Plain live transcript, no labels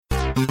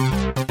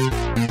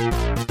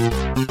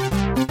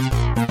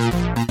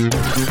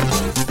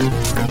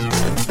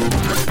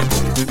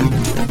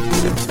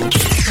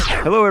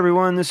Hello,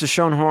 everyone. This is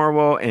Sean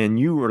Harwell, and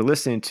you are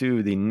listening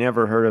to the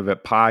Never Heard of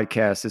It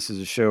podcast. This is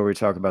a show where we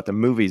talk about the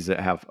movies that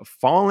have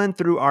fallen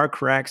through our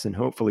cracks and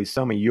hopefully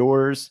some of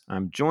yours.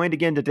 I'm joined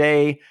again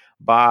today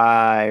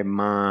by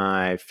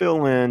my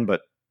fill-in,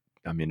 but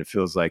I mean, it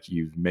feels like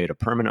you've made a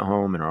permanent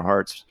home in our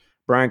hearts.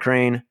 Brian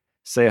Crane,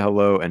 say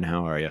hello, and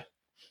how are you?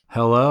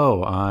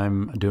 Hello,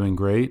 I'm doing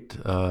great.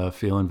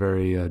 Feeling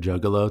very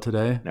juggalo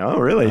today. Oh,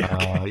 really?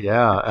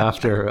 Yeah,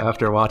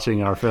 after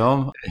watching our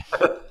film.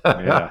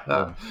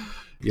 Yeah.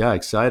 Yeah,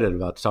 excited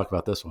to talk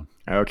about this one.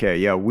 Okay,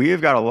 yeah,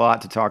 we've got a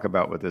lot to talk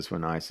about with this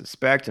one, I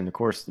suspect. And of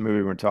course, the movie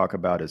we're going to talk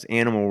about is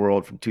Animal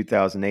World from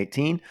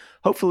 2018.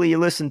 Hopefully, you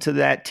listened to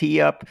that tee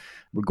up.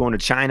 We're going to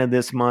China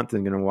this month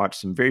and going to watch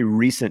some very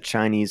recent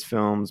Chinese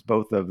films.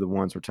 Both of the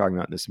ones we're talking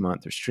about this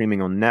month are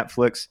streaming on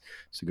Netflix.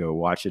 So go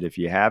watch it if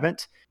you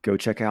haven't. Go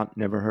check out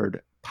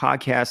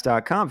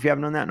neverheardpodcast.com if you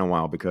haven't done that in a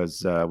while,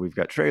 because we've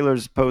got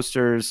trailers,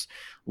 posters,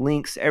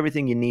 links,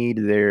 everything you need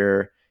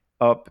there,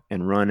 up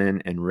and running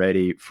and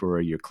ready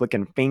for your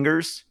clicking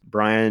fingers.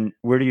 Brian,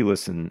 where do you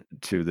listen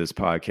to this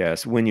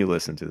podcast when you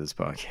listen to this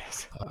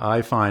podcast?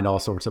 I find all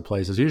sorts of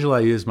places. Usually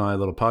I use my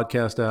little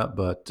podcast app,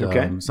 but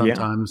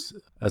sometimes,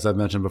 as I've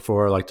mentioned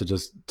before, I like to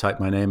just type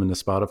my name into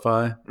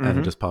Spotify and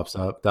it just pops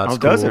up. That's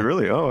cool. Does it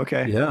really? Oh,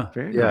 okay. Yeah.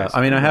 Very yeah. Nice.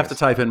 I mean, I have to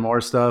type in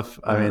more stuff.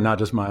 I mean, not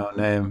just my own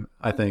name.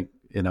 I think,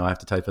 I have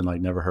to type in like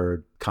Never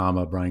Heard,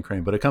 Brian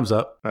Crane, but it comes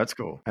up. That's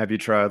cool. Have you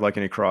tried like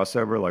any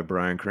crossover, like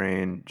Brian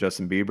Crane,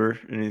 Justin Bieber,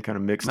 any kind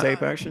of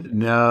mixtape action?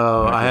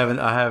 No, okay.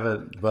 I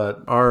haven't,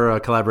 but our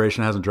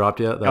collaboration hasn't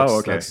dropped yet.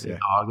 That's in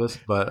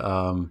August,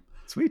 but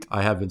sweet.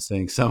 I have been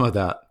seeing some of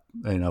that,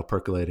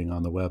 percolating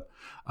on the web.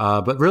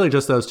 But really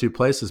just those two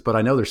places. But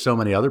I know there's so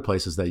many other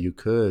places that you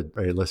could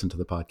listen to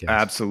the podcast.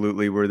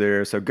 Absolutely. We're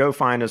there. So go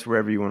find us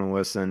wherever you want to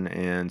listen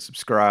and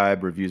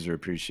subscribe. Reviews are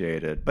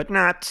appreciated, but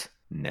not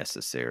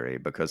necessary,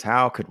 because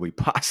how could we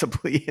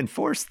possibly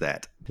enforce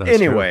that?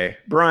 Anyway, true.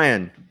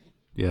 Brian.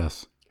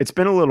 Yes. It's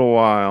been a little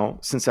while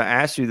since I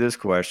asked you this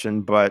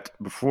question, but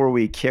before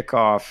we kick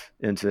off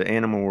into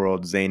Animal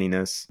World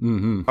zaniness,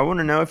 I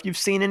want to know if you've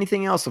seen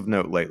anything else of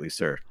note lately,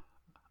 sir.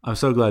 I'm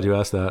so glad you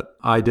asked that.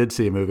 I did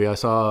see a movie. I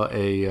saw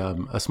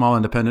a small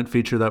independent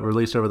feature that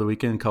released over the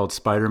weekend called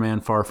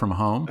Spider-Man: Far From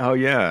Home. Oh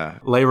yeah,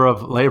 labor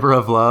of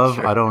love.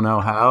 Sure. I don't know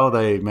how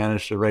they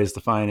managed to raise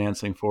the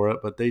financing for it,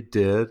 but they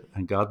did,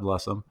 and God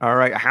bless them. All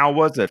right, how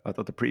was it? I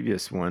thought the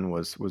previous one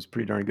was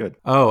pretty darn good.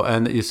 Oh,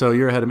 and so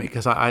you're ahead of me,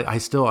 because I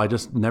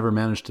just never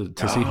managed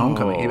to see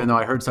Homecoming, even though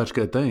I heard such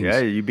good things. Yeah,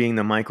 you being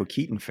the Michael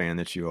Keaton fan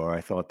that you are,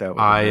 I thought that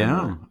was. I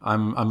am.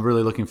 I'm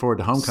really looking forward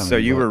to Homecoming. So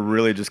you were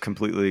really just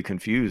completely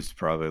confused,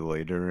 probably.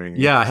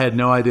 During I had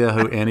no idea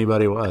who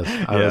anybody was.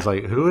 I was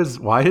like,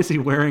 why is he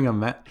wearing a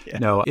mask? Yeah.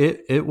 No,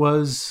 it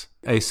was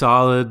a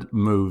solid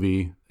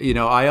movie.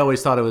 I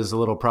always thought it was a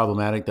little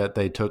problematic that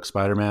they took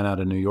Spider-Man out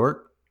of New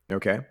York.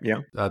 Okay,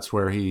 yeah. That's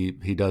where he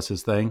does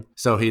his thing.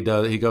 So he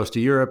goes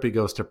to Europe, he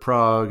goes to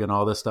Prague and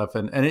all this stuff.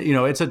 And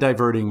it's a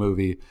diverting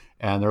movie,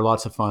 and there are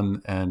lots of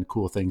fun and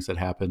cool things that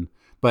happen.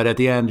 But at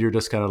the end, you're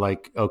just kind of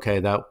like, okay,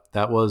 that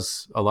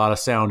was a lot of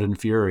sound and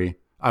fury.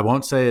 I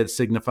won't say it's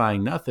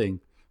signifying nothing,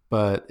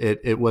 but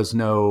it was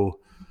no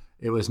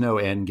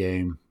end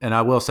game. And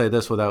I will say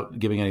this without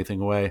giving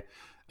anything away: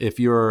 if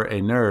you're a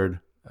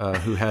nerd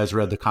who has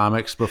read the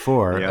comics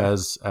before,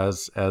 as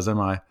am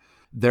I,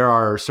 there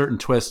are certain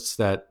twists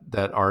that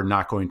are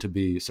not going to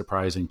be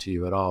surprising to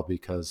you at all,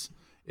 because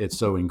it's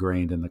so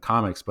ingrained in the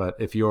comics. But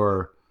if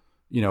you're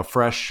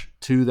fresh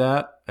to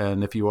that,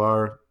 and if you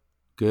are,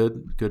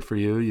 good for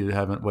you. You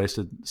haven't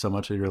wasted so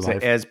much of your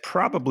life. As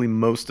probably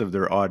most of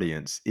their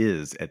audience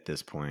is at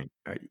this point.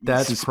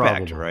 That's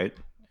probably right.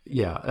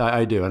 Yeah,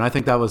 I do. And I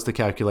think that was the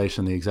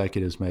calculation the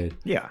executives made.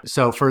 Yeah.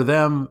 So for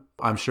them,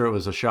 I'm sure it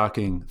was a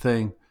shocking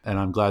thing, and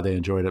I'm glad they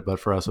enjoyed it. But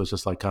for us, it was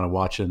just like kind of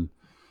watching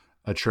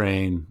a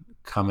train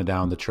coming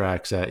down the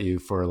tracks at you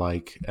for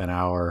like an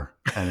hour,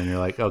 and then you're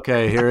like,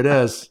 okay, here it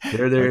is.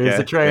 Here is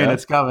the train. Yeah.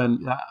 It's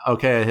coming.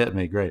 Okay, it hit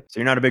me. Great. So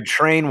you're not a big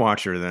train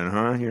watcher then,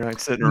 huh? You're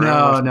not sitting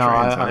around.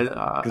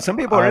 No. Because some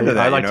people are into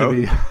that. I like to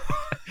be.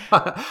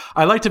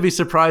 I like to be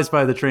surprised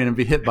by the train and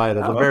be hit by it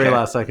at the very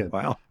last second,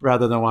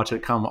 rather than watch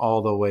it come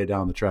all the way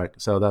down the track.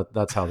 So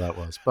that's how that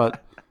was.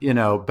 But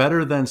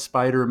better than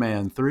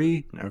Spider-Man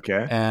 3.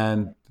 Okay.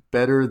 And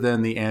better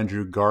than the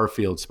Andrew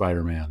Garfield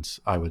Spider-Mans,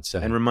 I would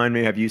say. And remind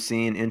me, have you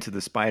seen Into the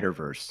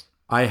Spider-Verse?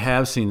 I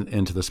have seen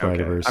Into the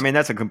Spider-Verse. Okay. I mean,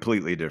 that's a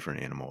completely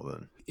different animal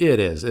then. It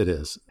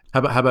is. How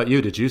about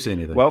you? Did you see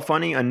anything? Well,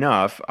 funny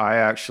enough, I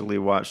actually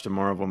watched a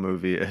Marvel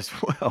movie as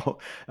well,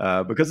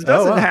 because it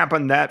doesn't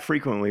happen that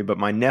frequently, but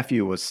my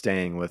nephew was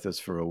staying with us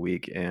for a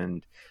week,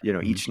 and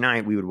each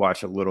night we would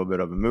watch a little bit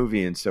of a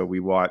movie, and so we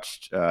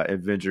watched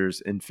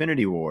Avengers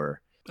Infinity War,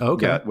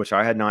 which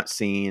I had not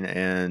seen,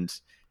 and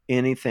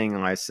anything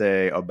I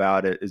say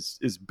about it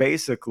is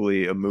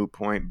basically a moot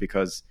point,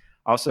 because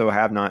Also,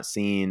 have not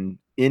seen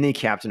any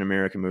Captain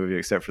America movie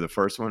except for the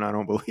first one, I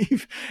don't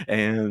believe.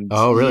 And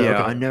Oh, really?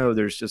 yeah, I Okay. know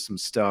there's just some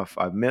stuff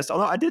I've missed.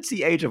 Although I did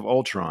see Age of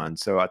Ultron,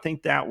 so I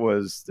think that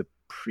was the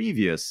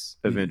previous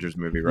Avengers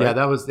movie, Yeah, right?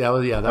 that was the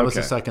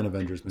Okay. second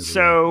Avengers movie. Yeah.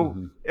 So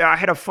yeah, I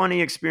had a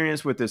funny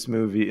experience with this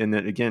movie, and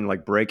then again,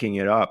 like breaking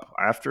it up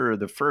after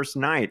the first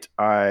night,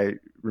 I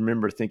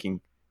remember thinking,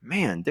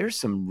 man, there's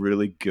some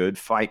really good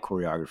fight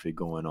choreography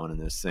going on in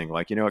this thing.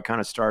 Like, it kind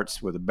of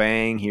starts with a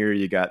bang. Here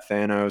you got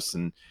Thanos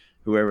and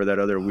whoever that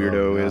other Oh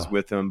weirdo is yeah.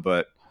 with him,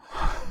 but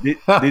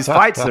these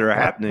fights that are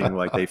happening,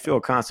 like they feel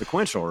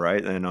consequential,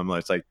 right? And I'm like,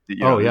 it's like,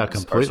 Oh yeah, our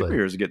completely.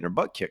 superheroes are getting their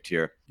butt kicked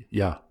here.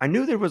 Yeah. I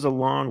knew there was a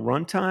long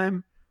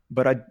runtime,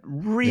 but I Yeah.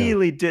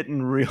 really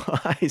didn't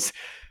realize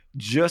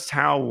just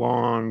how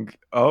long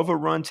of a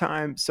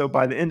runtime. So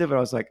by the end of it, I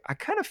was like, I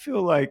kind of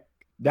feel like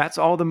that's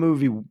all the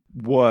movie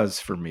was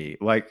for me.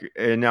 Like,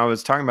 and I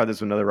was talking about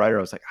this with another writer.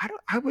 I was like,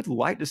 I would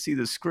like to see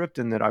the script,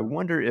 and that I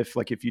wonder if,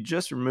 like, if you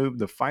just remove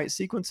the fight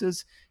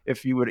sequences,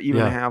 if you would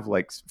even Yeah. have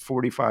like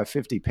 45,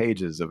 50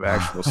 pages of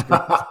actual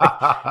script.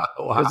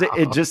 Because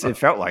it Wow.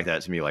 felt like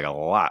that to me, like a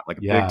lot, like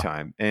a big Yeah.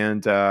 time.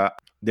 And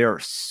there are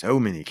so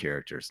many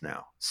characters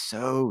now,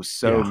 so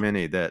Yeah.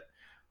 many that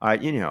I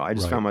just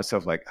Right. found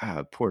myself like,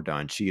 poor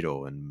Don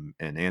Cheadle and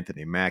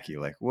Anthony Mackie.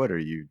 Like, what are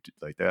you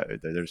like that?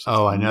 There's just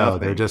Oh, I know. They're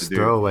nothing to just do.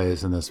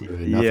 throwaways in this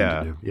movie. Nothing to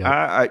Yeah, do.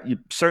 Yeah.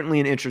 certainly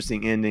an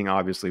interesting ending.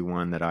 Obviously,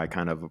 one that I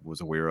kind of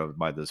was aware of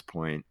by this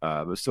point,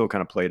 but still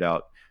kind of played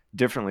out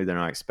differently than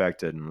I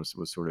expected, and was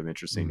sort of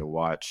interesting Mm. to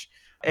watch.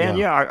 And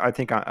Yeah. yeah, I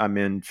think I'm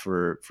in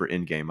for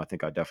Endgame. I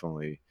think I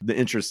definitely, the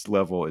interest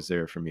level is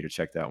there for me to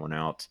check that one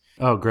out.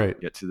 Oh, great.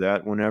 Get to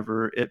that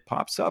whenever it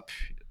pops up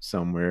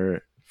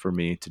somewhere for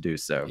me to do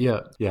so. Yeah,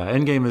 yeah.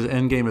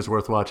 Endgame is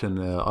worth watching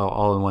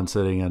all in one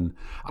sitting, and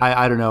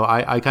I don't know.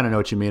 I kind of know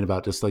what you mean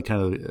about just like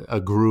kind of a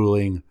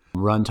grueling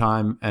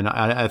runtime, and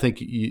I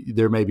think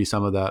there may be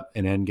some of that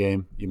in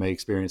Endgame. You may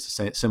experience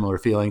the similar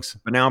feelings.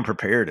 But now I'm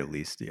prepared, at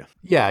least. Yeah.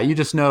 Yeah, you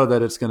just know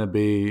that it's going to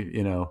be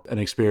an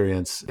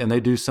experience, and they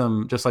do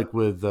some just like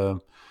with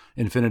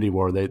Infinity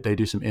War. They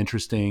do some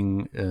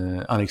interesting,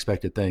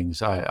 unexpected things.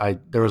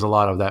 There was a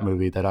lot of that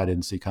movie that I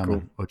didn't see Cool.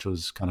 coming, which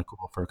was kind of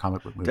cool for a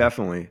comic book movie.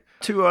 Definitely.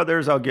 Two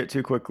others I'll get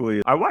to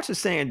quickly. I watched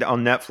this thing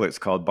on Netflix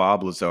called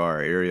Bob Lazar,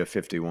 Area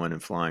 51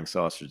 and Flying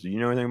Saucers. Do you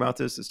know anything about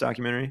this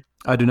documentary?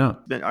 I do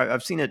not.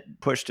 I've seen it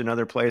pushed in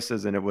other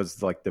places, and it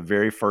was like the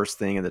very first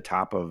thing at the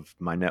top of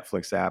my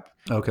Netflix app.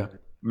 Okay.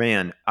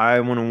 Man, I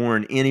want to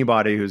warn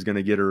anybody who's going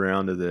to get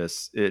around to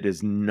this. It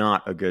is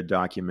not a good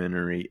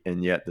documentary,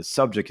 and yet the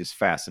subject is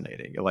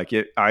fascinating. Like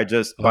by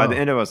the Oh.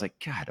 end of it, I was like,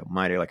 God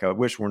almighty, like I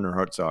wish Werner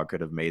Herzog could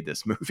have made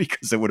this movie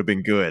because it would have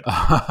been good.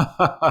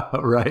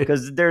 Right.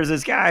 Because there's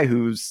this guy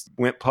who's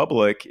went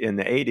public in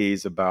the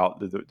 80s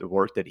about the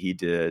work that he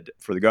did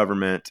for the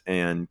government,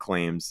 and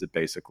claims that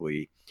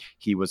basically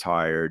he was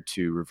hired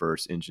to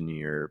reverse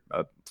engineer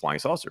a flying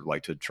saucer,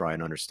 like to try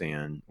and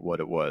understand what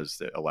it was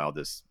that allowed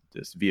this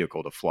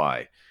vehicle to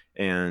fly.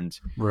 And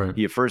Right.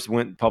 he at first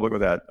went public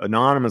with that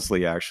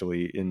anonymously,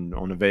 actually,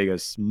 on a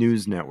Vegas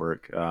news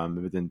network.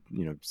 But then,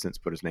 since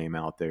put his name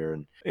out there.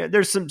 And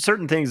there's some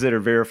certain things that are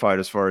verified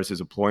as far as his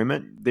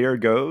employment there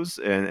goes,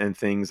 and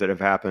things that have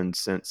happened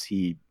since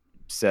he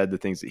said the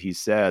things that he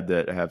said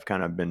that have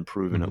kind of been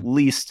proven at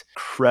least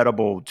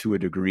credible to a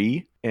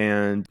degree.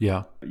 And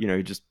Yeah.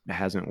 he just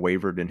hasn't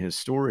wavered in his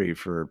story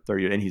for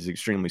 30 years, and he's an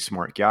extremely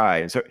smart guy.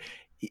 And so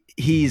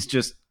he's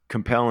just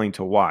compelling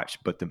to watch,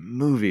 but the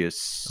movie is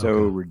so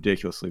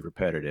ridiculously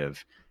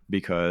repetitive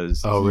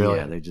because Oh,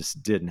 really? they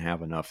just didn't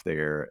have enough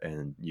there,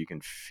 and you can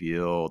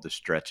feel the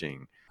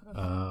stretching.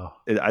 Oh.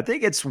 I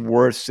think it's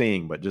worth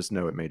seeing, but just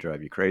know it may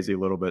drive you crazy a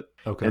little bit.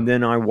 Okay. And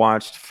then I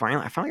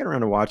finally got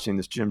around to watching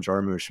this Jim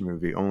Jarmusch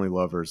movie, Only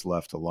Lovers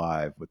Left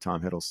Alive, with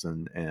Tom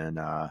Hiddleston and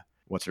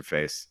what's her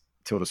face,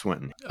 Tilda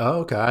Swinton. Oh,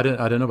 okay. I didn't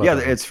know about Yeah,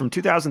 that. it's from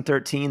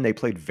 2013. They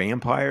played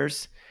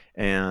vampires.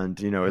 And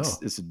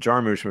it's a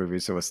Jarmusch movie,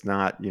 so it's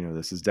not,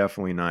 this is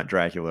definitely not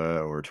Dracula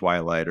or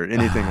Twilight or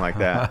anything like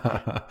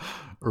that.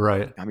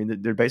 Right. I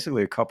mean, they're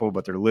basically a couple,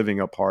 but they're living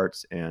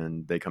apart,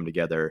 and they come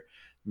together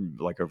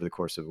like over the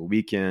course of a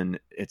weekend.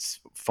 It's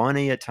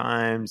funny at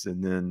times,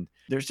 and then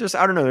there's just,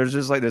 I don't know, there's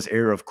just like this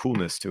air of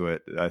coolness to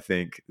it. I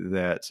think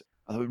that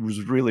it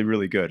was really,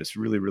 really good. It's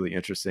really, really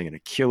interesting, and a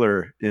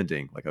killer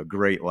ending, like a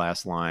great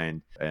last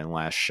line and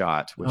last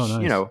shot, which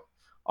nice.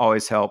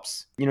 always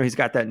helps. He's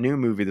got that new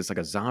movie that's like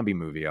a zombie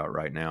movie out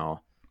right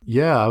now.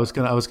 Yeah, I was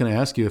gonna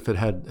ask you if it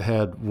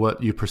had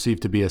what you perceive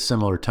to be a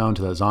similar tone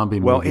to that zombie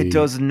movie. Well, it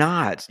does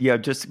not. Yeah,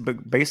 just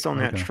based on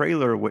that Okay.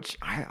 trailer, which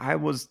I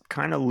was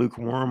kind of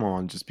lukewarm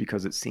on, just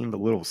because it seemed a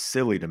little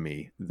silly to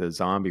me, the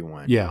zombie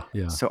one. Yeah,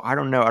 yeah. So I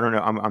don't know.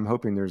 I'm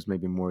hoping there's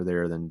maybe more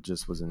there than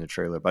just was in the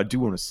trailer, but I do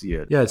want to see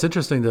it. Yeah, it's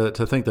interesting to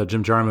think that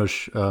Jim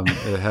Jarmusch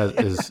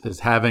is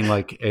having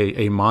like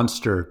a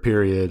monster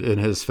period in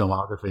his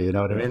filmography. You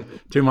know what I mean?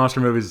 2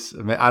 monster movies.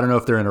 I don't know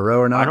if they're in a row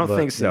or not. I don't but,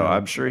 think so.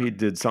 I'm sure he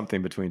did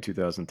something between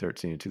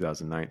 2013 and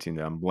 2019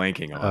 that I'm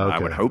blanking on. I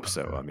would hope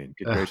so. I mean,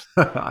 good gracious.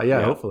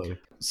 Yeah, hopefully.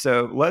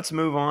 So let's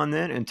move on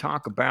then and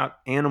talk about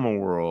Animal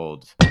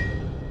World.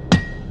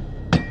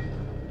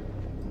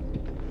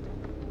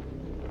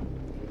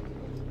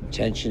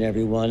 Attention,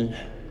 everyone.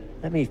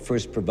 Let me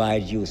first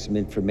provide you with some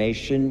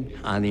information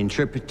on the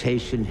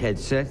interpretation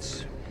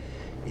headsets.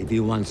 If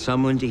you want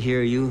someone to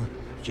hear you,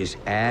 just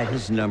add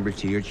his number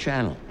to your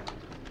channel.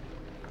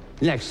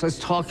 Next, let's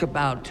talk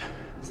about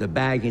the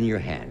bag in your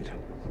hand.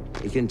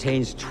 It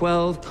contains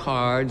 12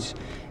 cards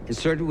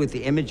inserted with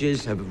the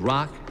images of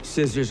rock,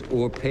 scissors,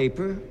 or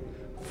paper,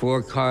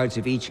 4 cards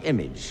of each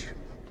image.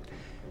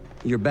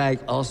 Your bag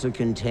also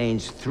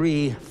contains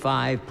 3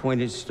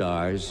 5-pointed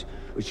stars,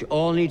 which you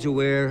all need to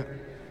wear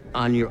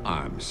on your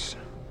arms.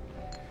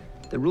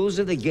 The rules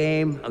of the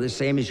game are the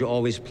same as you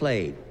always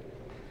played.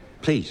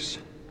 Please,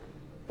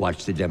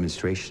 watch the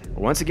demonstration.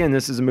 Once again,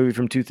 this is a movie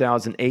from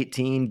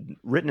 2018,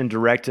 written and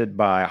directed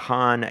by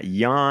Han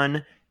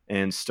Yan,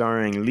 and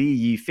starring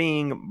Li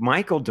Yifeng,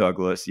 Michael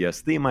Douglas,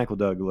 yes, the Michael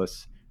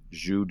Douglas,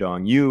 Zhu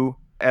Dongyu.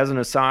 As an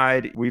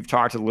aside, we've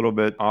talked a little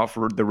bit off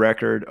the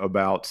record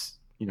about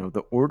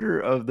the order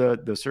of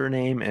the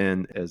surname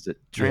and as it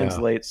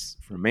translates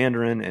from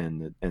Mandarin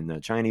and the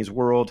Chinese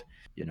world.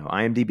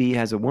 IMDb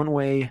has it one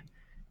way,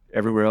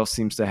 everywhere else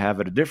seems to have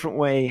it a different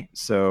way.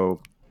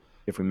 So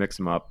if we mix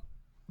them up,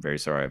 very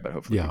sorry, but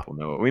hopefully people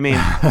know what we mean.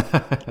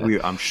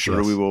 I'm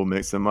sure we will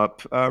mix them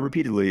up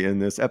repeatedly in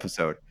this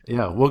episode.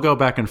 Yeah, we'll go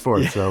back and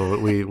forth, so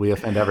we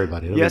offend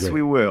everybody. Yes,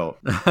 we will.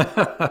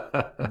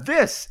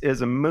 This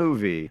is a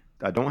movie.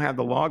 I don't have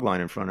the log line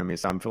in front of me,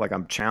 so I feel like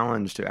I'm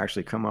challenged to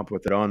actually come up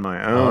with it on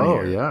my own.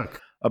 Oh, yeah.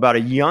 About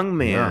a young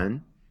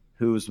man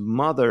whose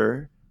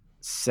mother,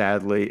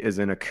 sadly, is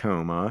in a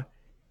coma,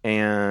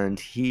 and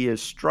he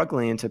is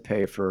struggling to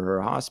pay for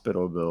her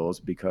hospital bills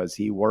because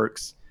he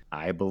works,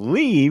 I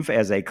believe,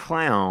 as a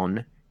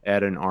clown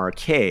at an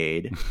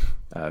arcade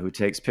who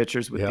takes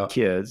pictures with the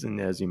kids,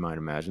 and as you might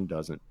imagine,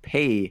 doesn't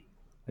pay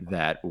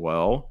that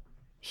well.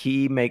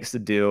 He makes a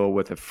deal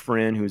with a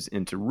friend who's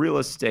into real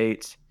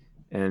estate,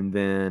 and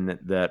then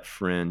that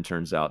friend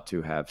turns out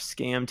to have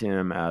scammed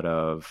him out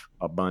of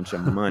a bunch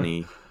of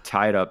money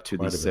tied up to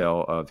the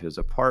sale of his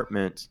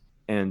apartment.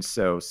 And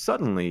so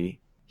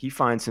suddenly he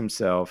finds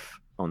himself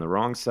on the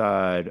wrong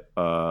side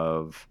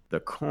of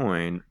the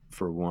coin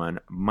for one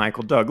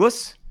Michael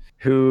Douglas,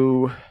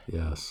 who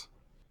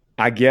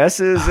I guess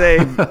is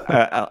I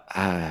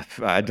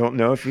don't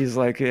know if he's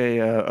like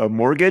a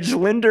mortgage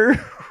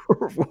lender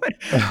or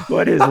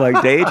what his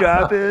like day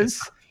job is.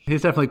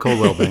 He's definitely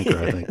Coldwell Banker.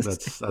 I think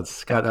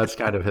that's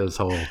kind of his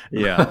whole.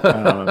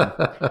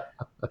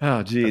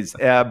 Oh, geez.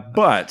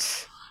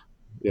 But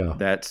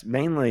that's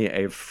mainly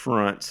a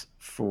front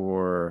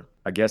for,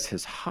 I guess,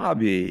 his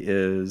hobby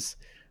is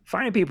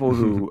finding people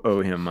who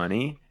owe him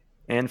money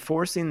and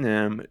forcing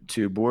them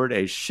to board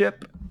a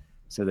ship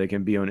so they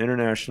can be on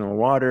international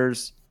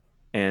waters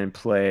and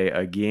play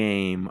a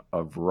game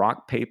of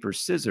rock, paper,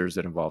 scissors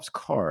that involves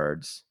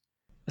cards,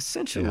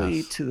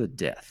 essentially to the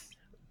death.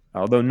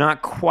 Although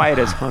not quite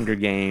as Hunger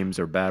Games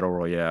or Battle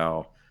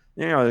Royale.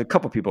 A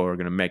couple people are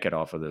going to make it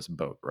off of this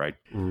boat, right?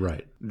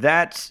 Right.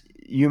 That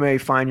you may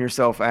find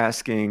yourself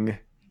asking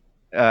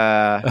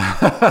a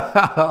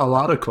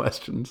lot of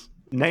questions.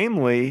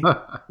 Namely,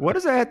 what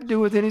does that have to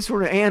do with any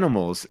sort of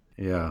animals?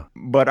 Yeah.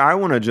 But I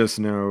want to just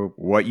know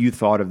what you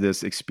thought of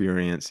this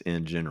experience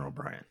in general,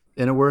 Brian.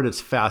 In a word, it's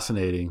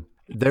fascinating.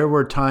 There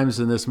were times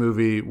in this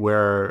movie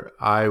where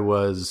I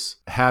was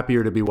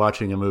happier to be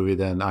watching a movie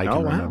than I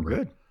can remember.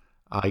 Good.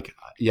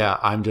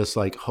 I'm just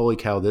like, holy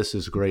cow, this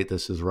is great.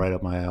 This is right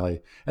up my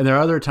alley. And there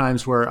are other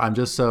times where I'm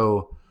just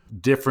so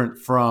different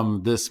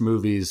from this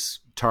movie's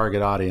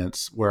target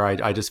audience where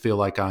I just feel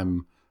like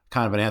I'm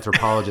kind of an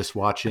anthropologist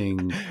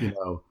watching,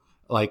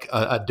 like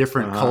a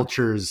different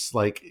culture's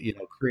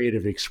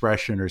creative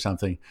expression or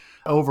something.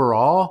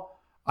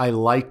 Overall, I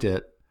liked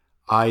it.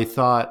 I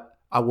thought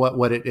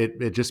what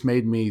it just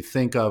made me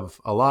think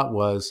of a lot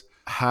was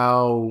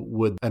how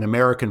would an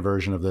American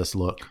version of this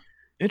look?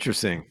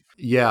 Interesting.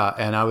 Yeah,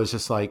 and I was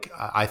just like,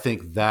 I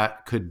think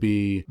that could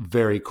be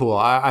very cool.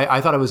 I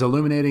thought it was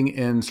illuminating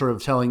in sort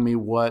of telling me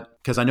what,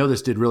 because I know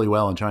this did really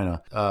well in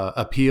China,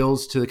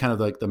 appeals to the kind of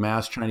like the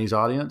mass Chinese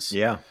audience.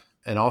 Yeah.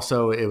 And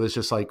also it was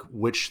just like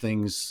which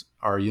things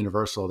are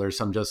universal. There's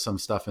some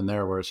stuff in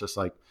there where it's just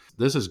like,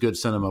 this is good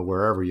cinema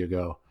wherever you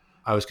go.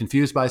 I was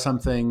confused by some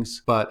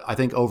things, but I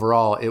think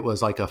overall it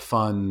was like a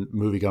fun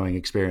movie-going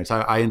experience.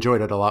 I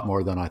enjoyed it a lot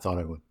more than I thought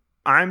I would.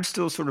 I'm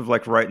still sort of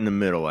like right in the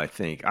middle, I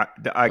think.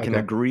 I can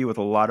agree with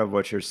a lot of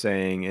what you're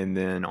saying. And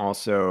then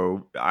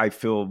also I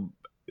feel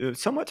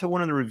somewhat to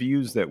one of the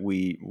reviews that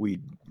we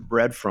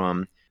read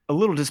from, a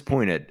little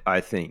disappointed,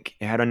 I think.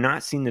 Had I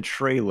not seen the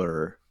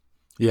trailer,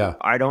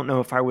 I don't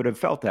know if I would have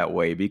felt that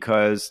way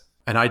because...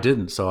 And I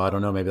didn't, so I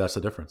don't know. Maybe that's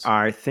the difference.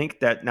 I think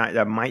that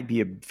might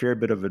be a fair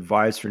bit of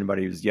advice for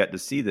anybody who's yet to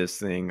see this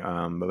thing.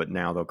 But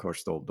now, of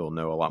course, they'll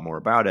know a lot more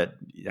about it,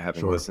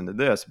 having listened to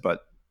this. But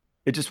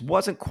it just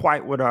wasn't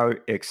quite what I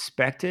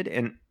expected.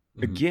 And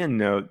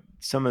again,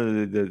 some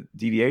of the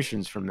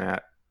deviations from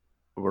that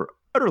were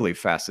utterly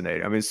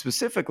fascinating. I mean,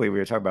 specifically, we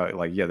were talking about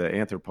like, yeah, the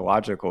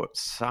anthropological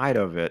side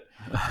of it,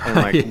 and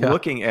like Yeah.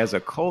 looking as a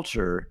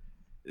culture.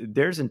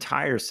 There's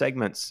entire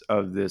segments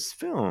of this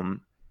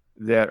film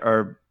that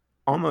are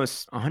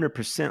almost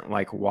 100%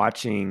 like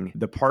watching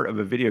the part of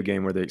a video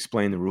game where they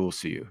explain the rules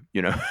to you.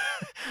 You know,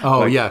 Oh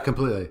like yeah,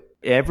 completely.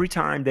 every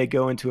time they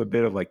go into a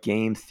bit of like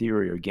game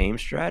theory or game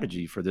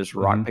strategy for this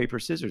rock Hmm. paper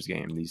scissors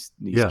game, these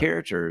Yeah.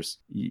 characters,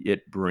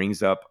 it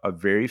brings up a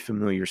very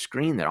familiar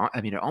screen that,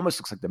 I mean, it almost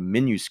looks like the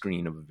menu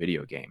screen of a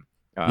video game.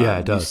 Yeah, it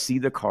You does. see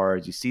the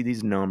cards, you see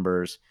these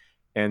numbers,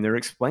 and they're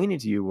explaining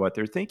to you what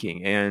they're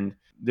thinking. And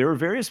there were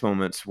various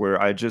moments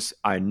where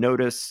I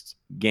noticed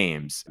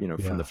games, you know,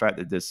 from Yeah. the fact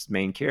that this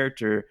main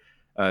character,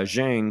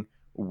 Zhang,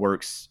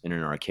 works in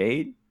an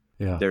arcade.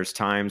 Yeah. There's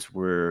times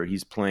where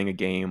he's playing a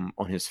game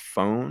on his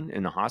phone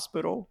in the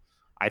hospital.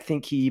 I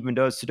think he even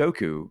does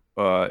Sudoku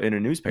in a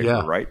newspaper,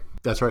 Yeah. right?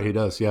 That's right. He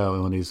does. Yeah.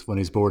 When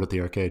he's bored at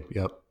the arcade.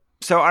 Yep.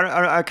 So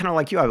I kind of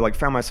like you. I like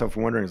found myself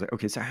wondering, like,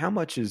 okay, so how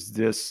much is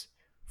this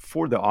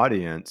for the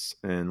audience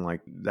and like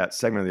that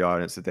segment of the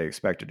audience that they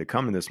expected to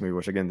come to this movie,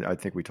 which again I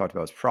think we talked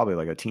about is probably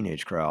like a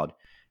teenage crowd,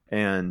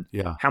 and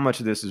Yeah. how much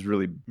of this is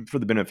really for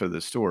the benefit of the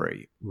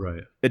story?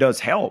 Right. It does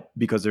help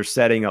because they're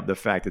setting up the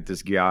fact that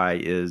this guy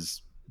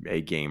is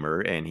a gamer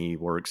and he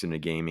works in a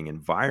gaming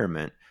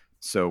environment.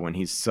 So when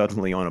he's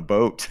suddenly on a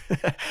boat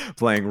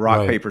playing rock,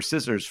 Right. paper,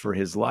 scissors for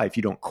his life,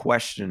 you don't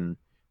question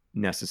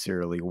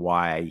necessarily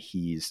why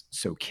he's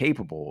so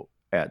capable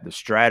at the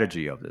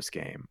strategy of this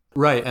game.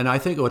 Right. And I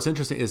think what's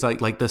interesting is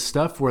like the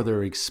stuff where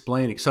they're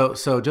explaining.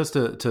 So just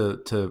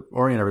to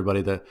orient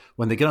everybody, that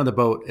when they get on the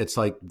boat, it's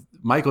like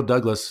Michael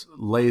Douglas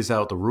lays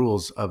out the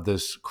rules of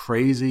this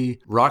crazy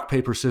rock,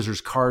 paper,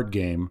 scissors card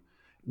game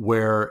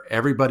where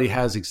everybody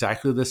has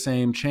exactly the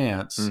same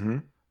chance. Mm-hmm.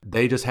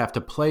 They just have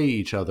to play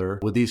each other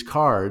with these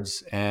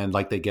cards, and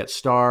like they get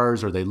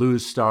stars or they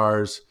lose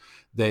stars.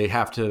 They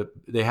have to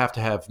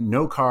have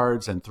no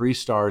cards and 3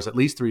 stars, at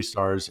least 3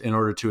 stars, in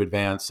order to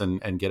advance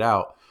and get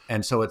out.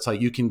 And so it's like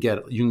you can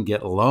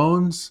get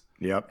loans.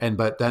 Yep.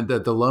 But then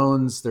the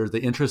loans, there's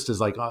the interest is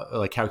like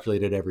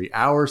calculated every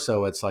hour.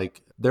 So it's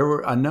like there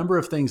were a number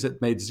of things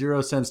that made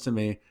zero sense to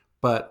me.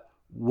 But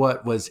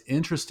what was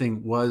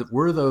interesting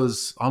were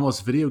those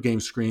almost video game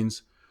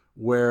screens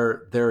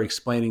where they're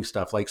explaining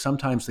stuff. Like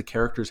sometimes the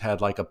characters had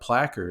like a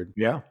placard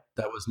Yeah.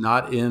 that was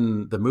not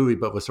in the movie,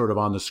 but was sort of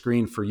on the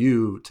screen for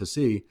you to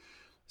see,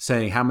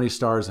 saying how many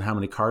stars and how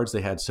many cards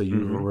they had. So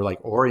you were like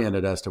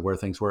oriented as to where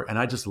things were. And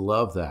I just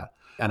love that.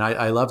 And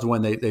I loved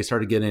when they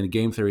started getting into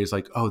game theory. It's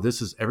like, oh,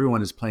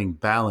 everyone is playing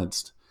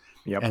balanced.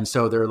 Yep. And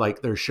so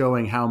they're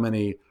showing how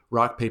many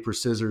rock, paper,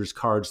 scissors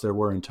cards there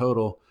were in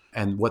total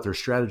and what their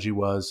strategy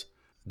was.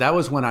 That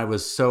was when I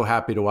was so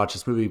happy to watch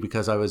this movie,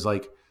 because I was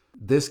like,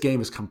 this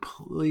game is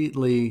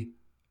completely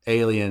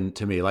alien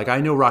to me. Like I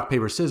know rock,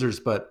 paper, scissors,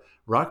 but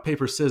rock,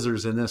 paper,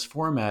 scissors in this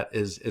format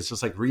is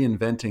just like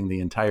reinventing the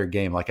entire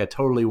game. Like I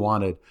totally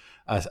wanted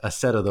a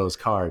set of those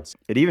cards.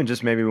 It even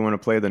just made me want to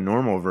play the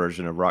normal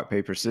version of rock,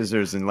 paper,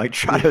 scissors and like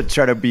try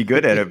to be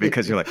good at it,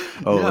 because you're like,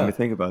 oh, Yeah. let me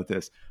think about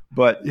this.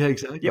 But Yeah,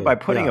 exactly. yeah, by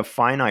putting Yeah. a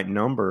finite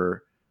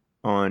number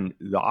on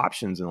the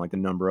options and like the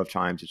number of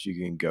times that you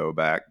can go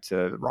back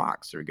to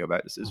rocks or go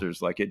back to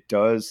scissors, like it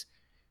does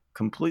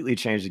completely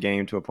change the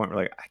game to a point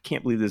where like, I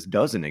can't believe this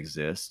doesn't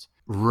exist.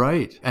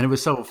 Right. And it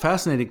was so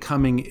fascinating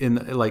coming in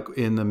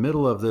the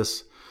middle of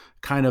this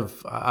kind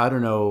of, I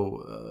don't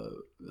know,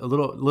 a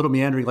little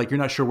meandering, like you're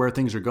not sure where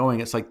things are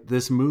going. It's like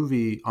this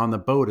movie on the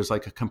boat is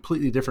like a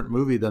completely different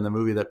movie than the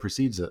movie that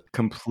precedes it.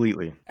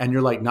 Completely. And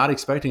you're like not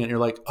expecting it. You're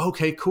like,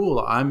 okay, cool.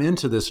 I'm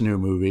into this new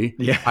movie.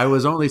 Yeah. I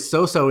was only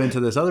so into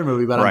this other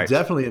movie, but I'm Right.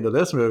 definitely into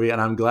this movie.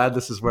 And I'm glad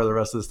this is where the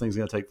rest of this thing's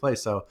going to take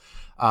place. So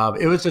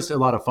it was just a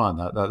lot of fun,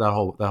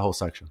 that whole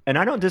section. And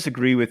I don't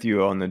disagree with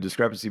you on the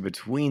discrepancy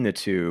between the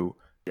two.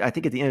 I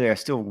think at the end of the day, I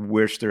still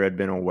wish there had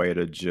been a way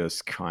to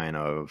just kind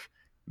of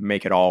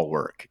make it all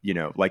work, you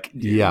know, like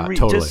Yeah,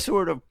 totally. just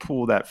sort of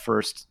pull that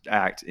first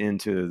act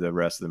into the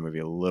rest of the movie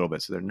a little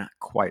bit, so they're not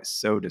quite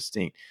so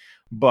distinct.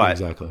 But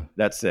Exactly.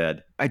 that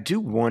said, I do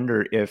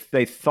wonder if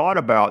they thought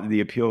about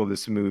the appeal of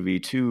this movie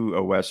to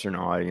a Western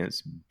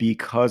audience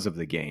because of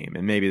the game,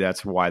 and maybe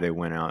that's why they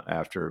went out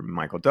after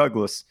Michael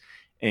Douglas.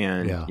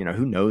 And Yeah. you know,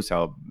 who knows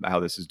how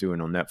this is doing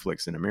on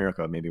Netflix in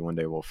America? Maybe one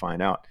day we'll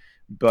find out.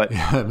 But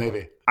Yeah,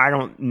 maybe. I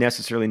don't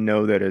necessarily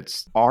know that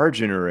it's our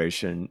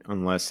generation,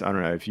 unless, I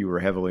don't know if you were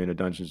heavily into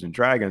Dungeons and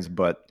Dragons,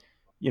 but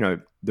you know,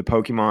 the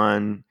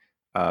Pokemon,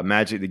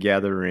 Magic the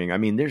Gathering. I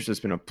mean, there's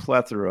just been a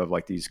plethora of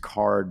like these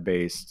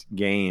card-based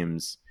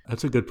games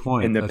That's a good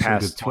point. in the That's a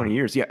past good 20 point.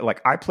 years. Yeah, like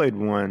I played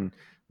one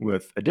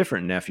with a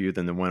different nephew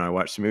than the one I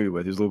watched the movie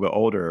with. He was a little bit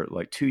older.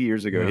 Like 2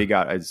 years ago, Yeah. he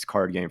got his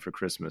card game for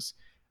Christmas.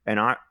 And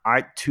I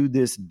to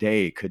this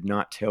day could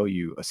not tell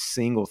you a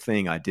single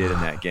thing I did in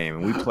that game.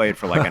 And we played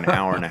for like an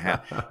hour and a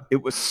half.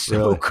 It was so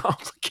Really?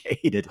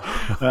 complicated.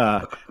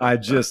 I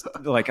just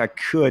like, I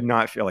could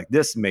not feel like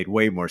this made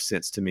way more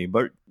sense to me.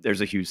 But there's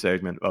a huge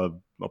segment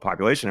of a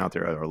population out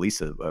there, or at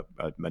least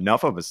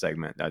enough of a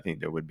segment, I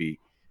think, that would be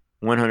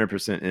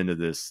 100% into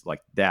this,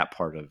 like that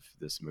part of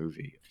this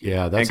movie.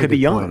 Yeah, And that's could a be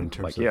good point young, in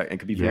terms like of, yeah, and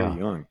could be very yeah.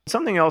 young.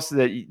 Something else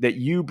that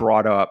you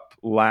brought up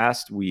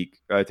last week,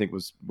 I think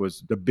was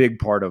the big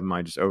part of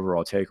my just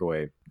overall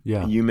takeaway.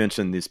 Yeah. You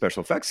mentioned the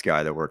special effects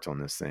guy that worked on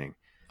this thing.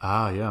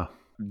 Yeah.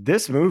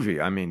 This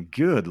movie, I mean,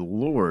 good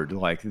Lord,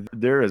 like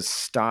there is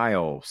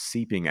style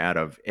seeping out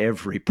of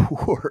every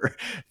pore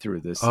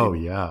through this Oh,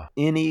 thing. yeah.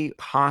 Any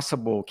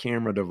possible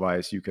camera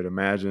device you could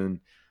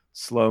imagine,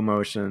 slow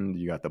motion,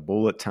 you got the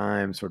bullet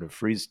time sort of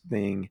freeze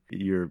thing,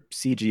 your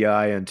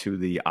CGI into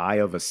the eye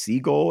of a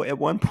seagull at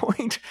one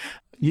point.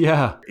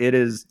 Yeah. It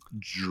is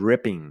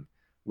dripping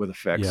with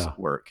effects Yeah.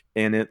 work,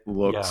 and it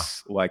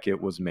looks like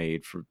it was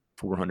made for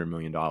 $400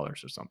 million or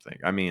something.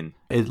 I mean,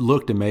 It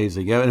looked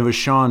amazing. Yeah, and it was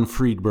Sean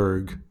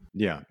Friedberg,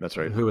 yeah, that's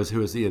right. who was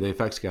the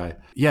effects guy.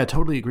 Yeah, I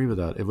totally agree with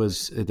that. It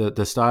was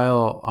the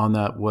style on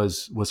that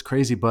was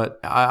crazy,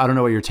 but I don't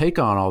know what your take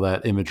on all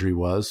that imagery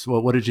was.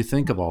 Well, what did you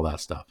think of all that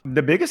stuff?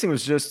 The biggest thing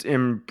was just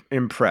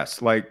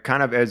impressed, like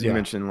kind of as you Yeah.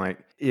 mentioned, like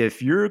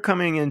if you're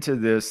coming into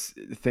this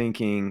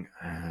thinking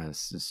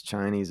this is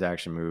Chinese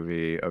action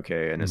movie,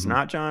 okay, and it's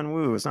not John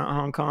Woo, it's not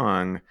Hong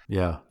Kong.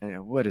 Yeah.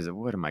 What is it?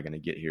 What am I going to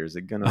get here? Is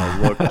it going to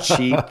look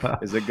cheap?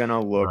 Is it going to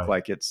look Right.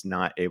 like it's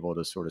not able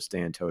to sort of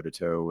stand toe to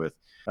toe with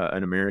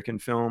an American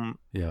film?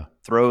 Yeah.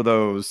 Throw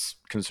those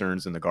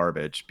concerns in the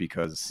garbage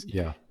because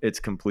Yeah.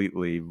 it's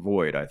completely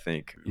void, I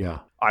think. Yeah.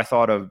 I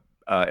thought of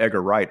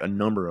Edgar Wright a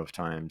number of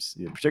times,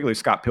 particularly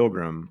Scott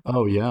Pilgrim.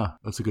 Oh, yeah.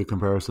 That's a good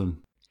comparison.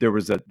 There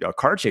was a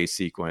car chase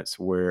sequence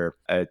where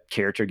a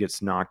character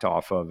gets knocked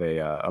off of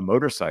a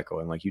motorcycle,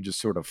 and like you just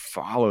sort of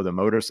follow the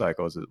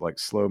motorcycle as it like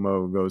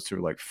slow-mo goes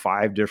through like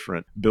 5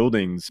 different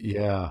buildings.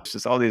 Yeah. It's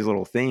just all these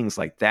little things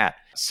like that.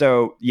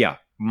 So yeah,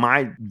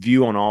 my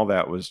view on all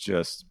that was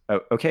just,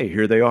 okay,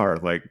 here they are,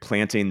 like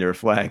planting their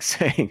flag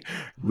saying,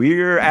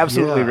 we're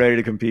absolutely Yeah. ready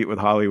to compete with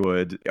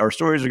Hollywood. Our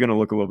stories are going to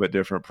look a little bit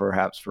different,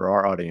 perhaps, for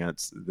our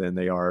audience than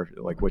they are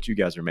like what you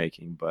guys are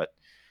making. But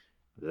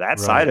that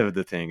side of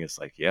the thing is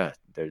like, yeah,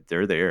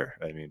 they're there.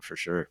 I mean, for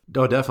sure.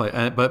 Oh, definitely.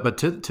 And, but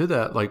to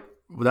that, like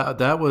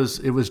that was,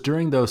 it was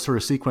during those sort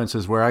of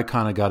sequences where I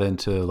kind of got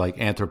into like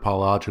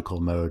anthropological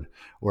mode,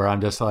 where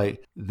I'm just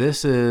like,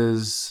 this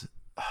is,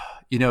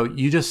 you know,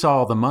 you just saw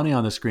all the money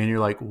on the screen. You're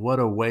like, what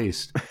a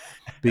waste.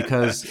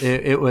 Because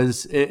it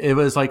was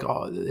like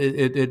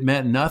it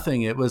meant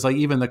nothing. It was like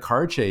even the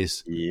car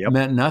chase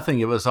meant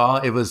nothing. It was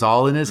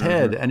all in his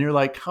head, and you're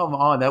like, come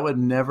on, that would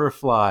never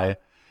fly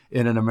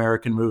in an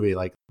American movie.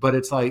 Like, but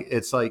it's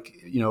like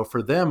you know,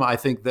 for them, I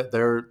think that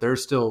they're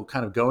still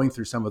kind of going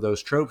through some of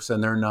those tropes,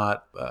 and they're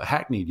not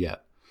hackneyed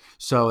yet.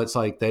 So it's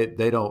like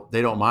they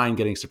don't mind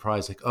getting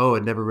surprised, like, oh,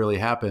 it never really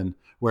happened.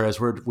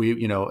 Whereas we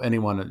you know,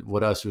 anyone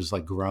with us who's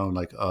like grown,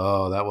 like,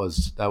 oh, that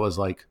was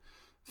like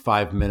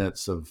 5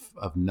 minutes of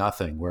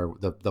nothing, where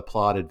the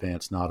plot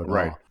advanced not at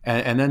all.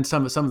 And then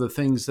some of the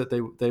things that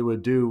they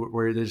would do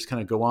where they just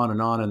kind of go on,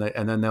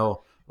 and then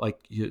they'll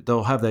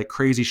they'll have that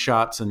crazy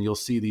shots, and you'll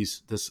see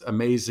this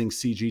amazing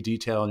CG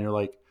detail, and you're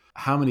like,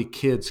 how many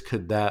kids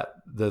could that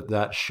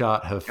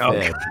shot have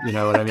fed? You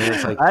know what I mean?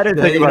 It's like, I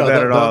didn't think about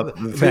that at all.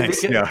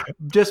 Thanks. Yeah.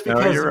 Just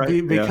because you're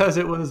right. because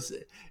it was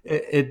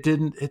it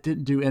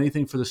didn't do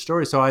anything for the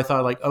story. So I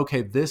thought, like,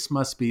 okay, this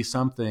must be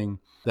something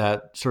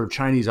that sort of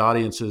Chinese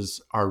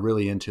audiences are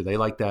really into. They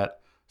like that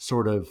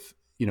sort of,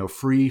 you know,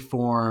 free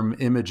form,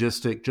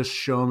 imagistic, just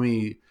show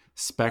me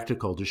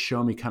spectacle, just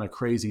show me kind of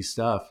crazy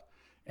stuff.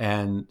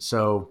 And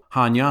so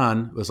Han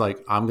Yan was like,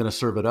 I'm going to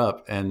serve it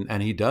up.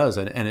 And he does.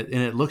 And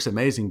it looks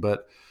amazing.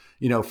 But,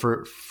 you know,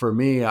 for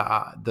me,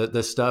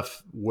 the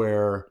stuff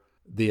where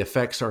the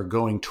effects are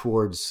going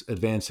towards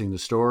advancing the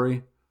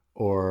story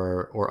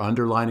or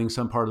underlining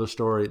some part of the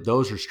story,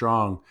 those are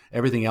strong.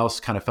 Everything else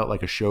kind of felt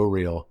like a show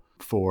reel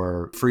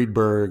for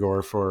Friedberg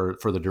or for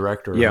the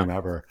director or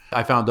whomever.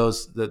 I found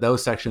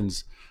those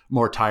sections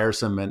more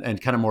tiresome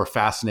and kind of more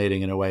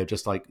fascinating in a way,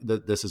 just like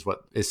this is what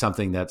is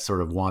something that's sort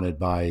of wanted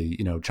by,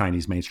 you know,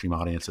 Chinese mainstream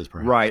audiences,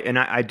 perhaps. Right. And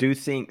I do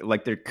think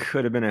like there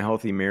could have been a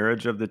healthy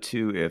marriage of the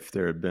two if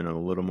there had been a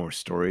little more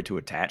story to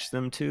attach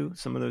them to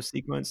some of those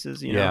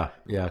sequences, you know?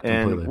 Yeah,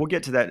 completely. And we'll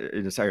get to that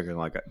in a second.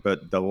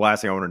 But the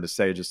last thing I wanted to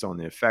say just on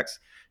the effects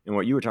and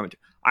what you were talking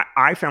about,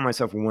 I found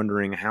myself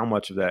wondering how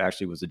much of that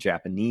actually was a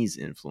Japanese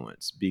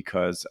influence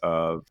because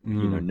of,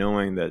 you know,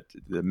 knowing that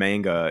the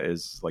manga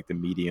is like the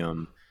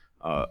medium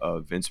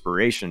of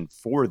inspiration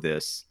for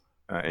this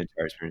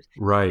entire experience.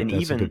 Right. And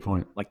that's even a good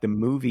point. like the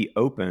movie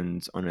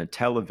opens on a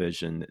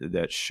television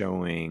that's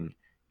showing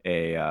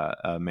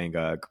a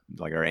manga,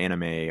 like our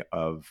anime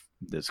of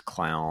this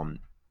clown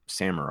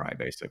samurai,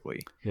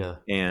 basically. Yeah.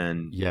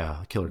 And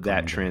killer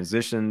that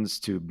transitions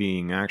to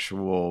being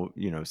actual,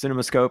 you know,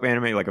 CinemaScope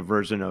anime, like a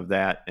version of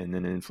that, and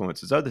then it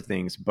influences other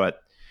things. But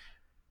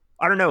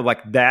I don't know,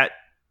 like that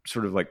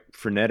sort of like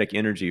frenetic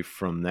energy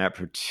from that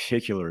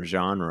particular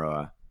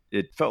genre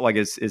it felt like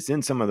it's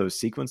in some of those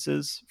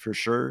sequences for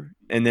sure.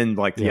 And then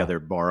like, Yeah. they're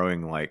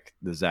borrowing like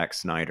the Zack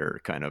Snyder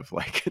kind of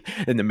like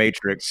in the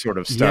Matrix sort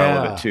of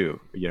style of it too,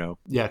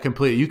 Yeah,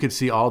 completely. You could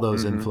see all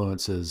those Mhm.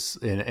 influences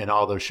in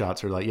all those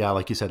shots. Are like, yeah,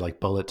 like you said, like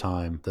bullet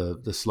time,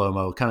 the slow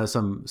mo, kind of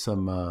some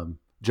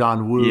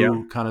John Yeah.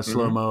 Woo kind of Mhm.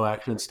 slow mo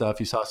action stuff.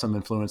 You saw some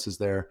influences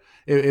there.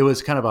 It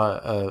was kind of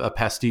a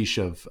pastiche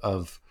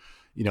of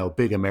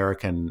big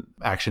American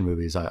action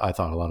movies. I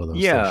thought a lot of those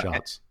Yeah.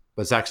 shots.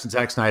 But Zack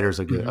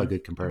Snyder's a Mhm. good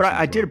But comparison.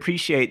 I as did well.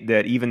 appreciate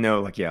that, even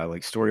though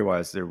like story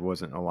wise there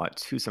wasn't a lot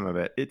to some of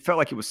it, it felt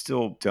like it was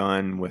still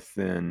done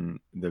within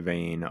the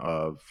vein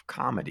of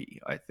comedy,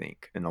 I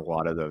think. And a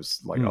lot of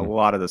those, like a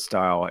lot of the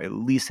style at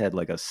least had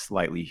like a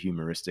slightly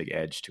humoristic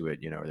edge to it.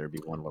 There'd be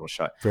one little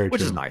shot, Very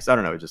which is true. nice. I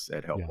don't know,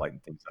 it helped Yeah.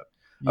 lighten things up.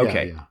 Yeah,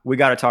 Okay, yeah. we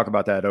got to talk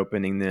about that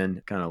opening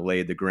then, kind of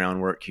laid the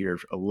groundwork here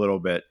a little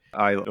bit.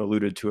 I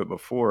alluded to it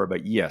before,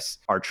 but yes,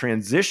 our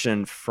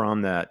transition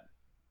from that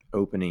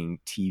opening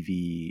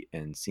TV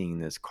and seeing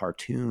this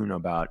cartoon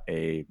about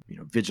a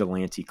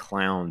vigilante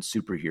clown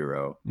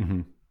superhero.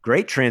 Hmm.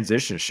 Great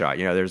transition shot.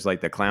 There's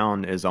like the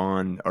clown is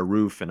on a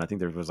roof, and I think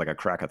there was like a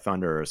crack of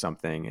thunder or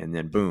something, and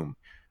then boom,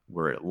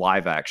 we're at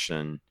live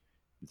action.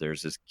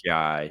 There's this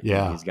guy, and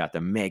Yeah. he's got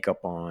the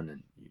makeup on,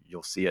 and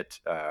you'll see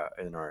it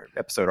in our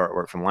episode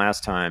artwork from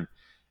last time.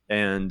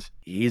 And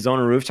he's on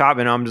a rooftop,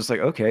 and I'm just like,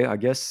 okay, I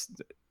guess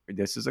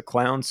this is a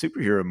clown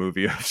superhero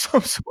movie of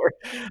some sort.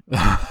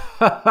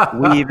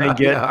 We even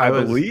get, Yeah, I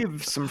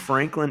believe, some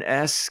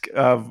Franklin-esque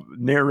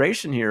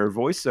narration here,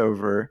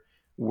 voiceover,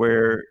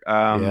 where,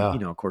 Yeah.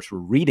 of course, we're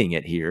reading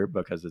it here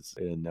because it's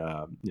in,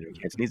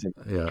 Cantonese.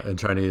 Yeah, in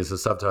Chinese, the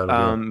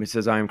subtitle. It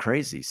says, "I am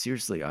crazy.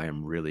 Seriously, I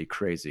am really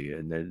crazy,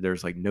 and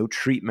there's like no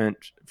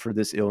treatment for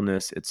this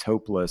illness. It's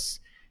hopeless."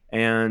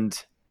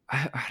 And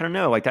I don't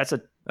know, like that's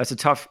a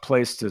tough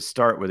place to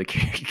start with a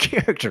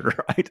character,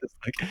 right? It's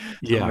like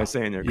somebody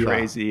saying they're Yeah.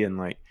 crazy and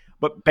like.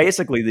 But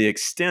basically, the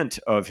extent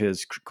of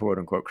his quote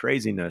unquote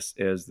craziness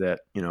is that,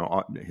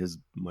 his,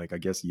 like, I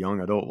guess,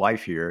 young adult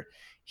life here,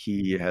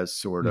 he has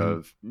sort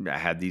of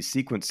had these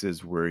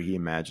sequences where he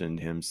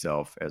imagined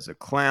himself as a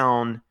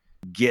clown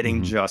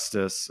getting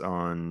justice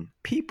on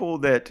people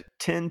that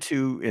tend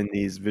to, in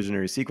these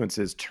visionary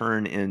sequences,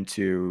 turn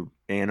into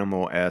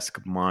animal-esque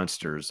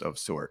monsters of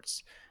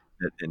sorts.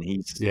 And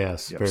he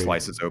Yes, very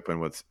slices open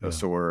with a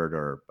sword,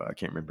 or I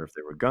can't remember if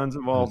there were guns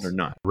involved or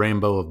not.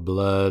 rainbow of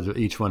blood.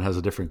 Each one has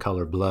a different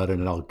color of blood,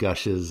 and it all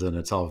gushes, and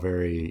it's all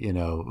very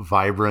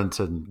vibrant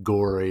and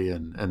gory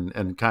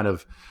and kind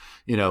of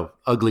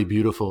ugly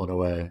beautiful in a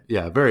way.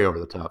 Yeah, very over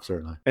the top,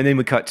 certainly. And then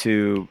we cut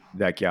to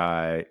that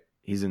guy.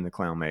 He's in the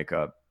clown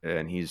makeup,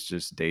 and he's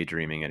just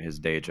daydreaming at his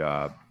day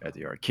job at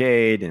the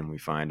arcade. And we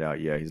find out,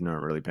 he's not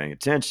really paying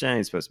attention.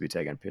 He's supposed to be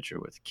taking a picture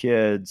with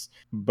kids,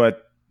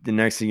 but the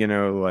next thing you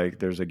know, like,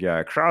 there's a guy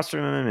across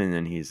from him, and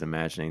then he's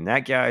imagining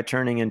that guy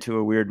turning into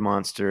a weird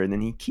monster, and then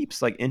he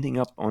keeps like ending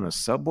up on a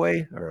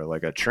subway or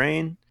like a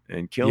train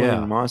and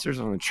killing monsters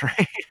on the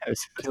train.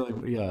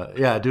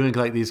 Doing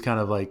like these kind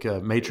of like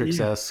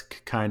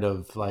Matrix-esque kind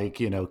of like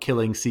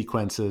killing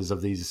sequences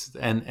of these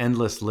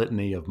endless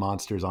litany of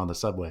monsters on the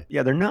subway.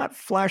 Yeah, they're not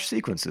flash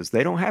sequences.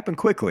 They don't happen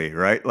quickly,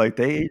 right? Like,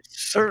 they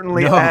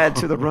certainly add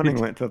to the running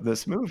length of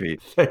this movie.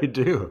 They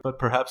do, but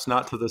perhaps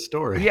not to the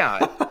story.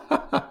 Yeah.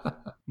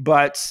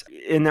 But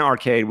in the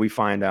arcade, we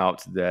find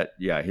out that,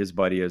 his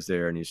buddy is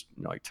there, and he's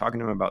like talking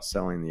to him about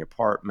selling the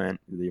apartment.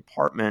 The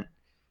apartment,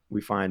 we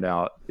find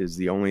out, is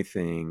the only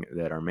thing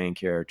that our main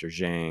character,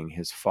 Zhang,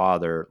 his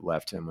father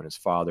left him when his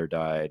father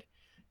died.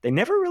 They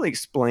never really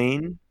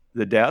explain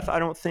the death, I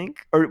don't think.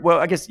 Or, well,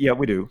 I guess,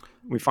 we do.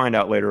 We find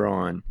out later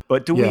on.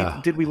 But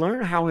did we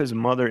learn how his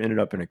mother ended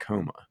up in a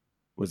coma?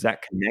 Was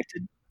that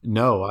connected?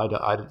 No,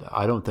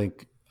 I don't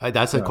think.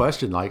 That's a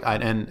question. Like, I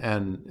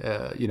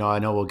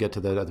know we'll get to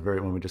that at the very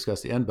when we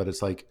discuss the end, but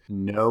it's like,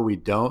 no, we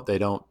don't. They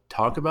don't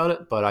talk about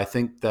it, but I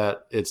think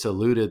that it's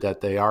alluded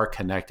that they are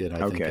connected.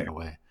 I think in a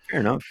way. Fair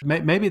enough.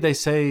 Maybe they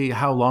say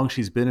how long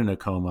she's been in a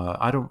coma.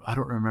 I don't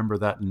remember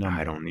that number.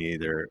 I don't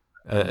either.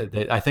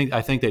 I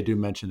think they do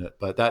mention it,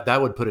 but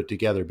that would put it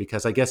together,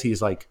 because I guess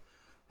he's like,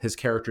 his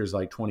character is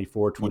like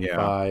 24,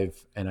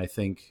 25, and I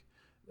think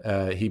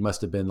he must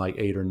have been like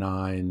 8 or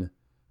 9.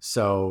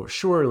 So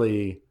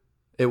surely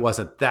it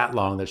wasn't that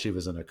long that she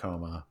was in a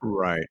coma.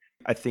 Right.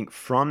 I think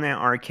from that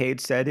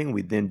arcade setting,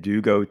 we then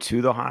do go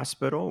to the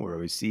hospital where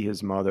we see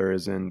his mother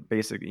is in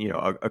basically,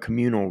 a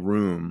communal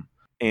room.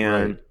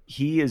 And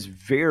he is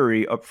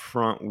very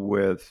upfront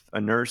with a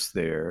nurse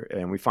there.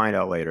 And we find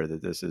out later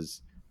that this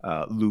is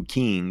Lu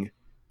King,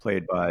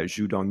 played by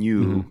Zhu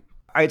Dongyu.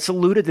 It's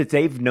alluded that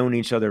they've known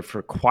each other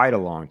for quite a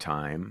long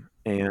time.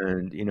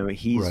 And,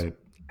 he's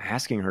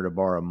asking her to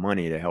borrow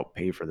money to help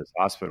pay for this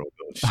hospital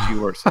bill. She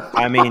works.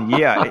 I mean,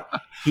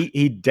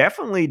 he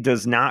definitely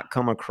does not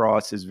come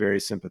across as very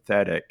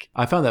sympathetic.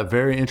 I found that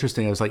very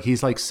interesting. I was like,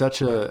 he's like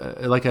such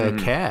a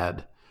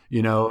cad.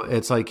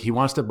 It's like he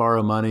wants to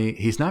borrow money.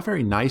 He's not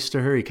very nice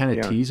to her. He kind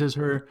of teases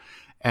her,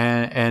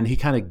 and he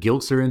kind of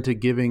guilts her into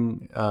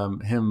giving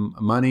him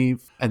money.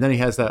 And then he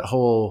has that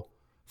whole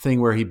thing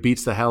where he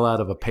beats the hell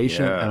out of a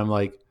patient, Yeah. and I'm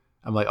like,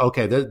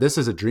 okay, this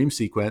is a dream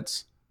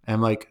sequence. And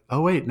I'm like,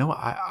 oh wait, no,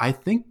 I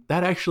think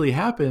that actually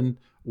happened.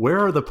 Where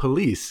are the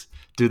police?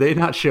 Do they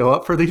not show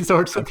up for these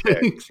sorts of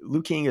things?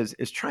 Liu King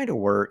is trying to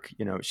work.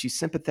 She's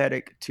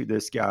sympathetic to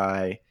this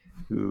guy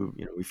who,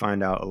 we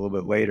find out a little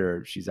bit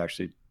later, she's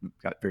actually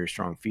got very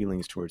strong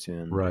feelings towards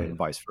him, Right. and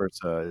vice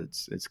versa.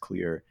 It's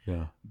clear.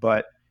 Yeah.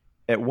 But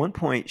at one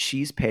point,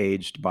 she's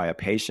paged by a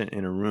patient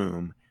in a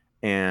room,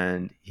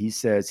 and he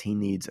says he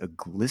needs a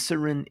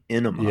glycerin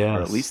enema,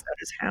 or at least that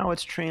is how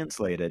it's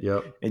translated.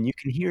 Yep. And you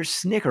can hear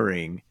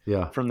snickering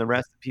from the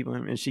rest of the people.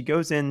 And she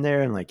goes in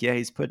there and like, yeah,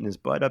 he's putting his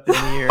butt up in the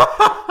air.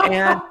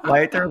 And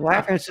like they're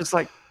laughing. It's just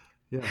like,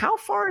 how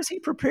far is he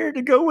prepared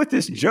to go with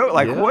this joke?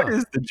 Like, what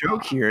is the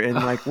joke here? And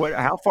like,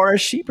 how far is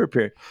she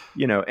prepared?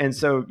 And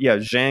so,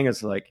 Zhang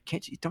is like,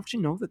 don't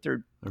you know that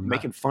they're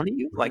making fun of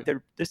you? Like,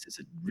 this is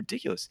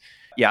ridiculous.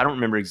 Yeah, I don't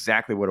remember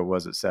exactly what it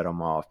was that set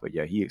him off, but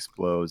he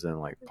explodes and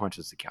like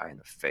punches the guy in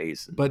the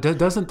face. But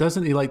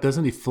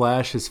doesn't he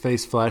flash his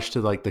face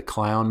to like the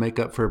clown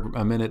makeup for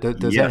a minute?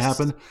 Does that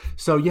happen?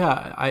 So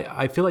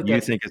I feel like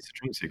you think it's a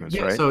dream sequence,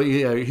 right? So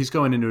he's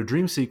going into a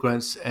dream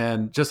sequence,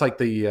 and just like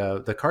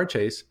the car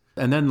chase.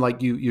 And then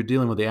like you're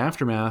dealing with the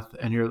aftermath,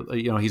 and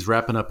he's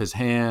wrapping up his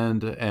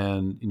hand,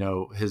 and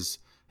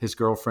his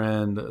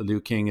girlfriend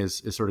Liu King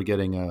is sort of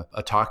getting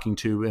a talking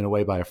to in a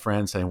way by a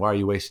friend saying, why are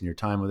you wasting your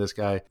time with this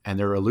guy? And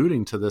they're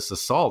alluding to this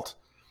assault.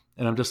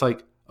 And I'm just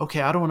like,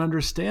 okay, I don't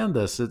understand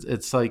this.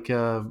 It's like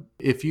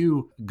if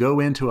you go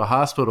into a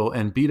hospital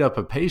and beat up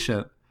a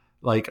patient,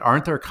 like,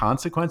 aren't there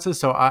consequences?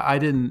 So I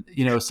didn't,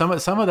 some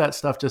of that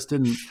stuff just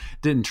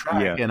didn't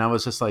track. Yeah. And I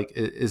was just like,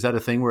 is that a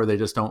thing where they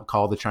just don't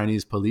call the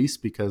Chinese police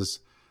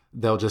because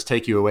they'll just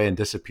take you away and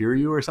disappear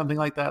you or something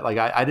like that? Like,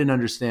 I didn't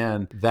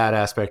understand that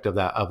aspect of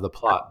the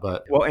plot.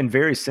 But and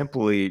very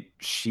simply,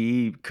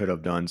 she could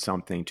have done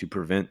something to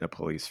prevent the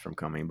police from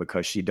coming,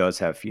 because she does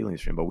have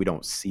feelings for him, but we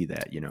don't see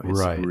that.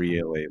 It's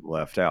really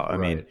left out. I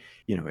mean,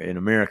 in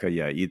America,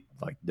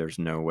 there's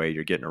no way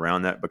you're getting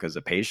around that, because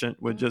the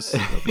patient would just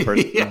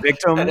the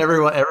victim, and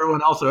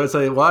everyone else would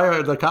say, why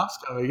are the cops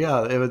coming?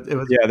 Yeah, it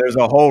was. Yeah, there's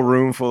a whole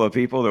room full of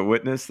people that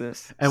witnessed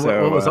this. And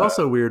what was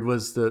also weird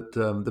was that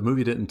the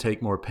movie didn't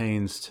take more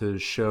pains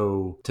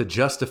to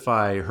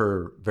justify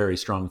her very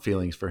strong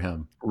feelings for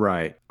him.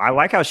 Right. I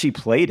like how she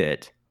played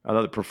it. I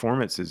thought the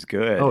performance is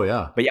good. Oh,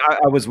 yeah. But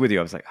I was with you.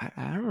 I was like,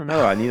 I don't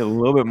know. I need a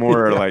little bit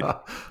more like,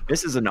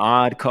 this is an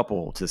odd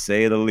couple, to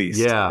say the least.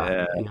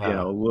 Yeah.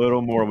 A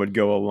little more would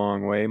go a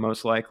long way,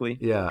 most likely.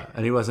 Yeah.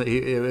 And he wasn't,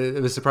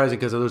 it was surprising,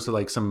 because those are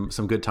like some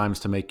good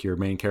times to make your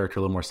main character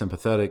a little more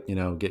sympathetic,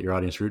 get your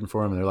audience rooting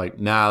for him. And they're like,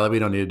 nah, we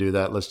don't need to do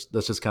that. Let's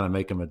just kind of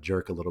make him a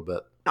jerk a little bit.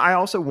 I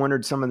also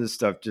wondered some of this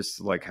stuff, just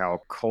like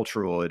how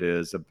cultural it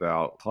is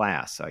about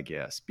class, I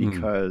guess,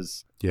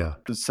 because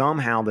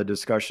somehow the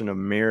discussion of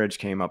marriage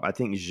came up. I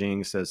think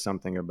Jing says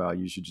something about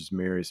you should just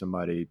marry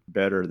somebody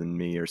better than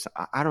me, or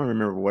something. I don't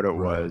remember what it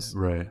was.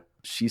 Right.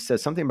 She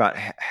says something about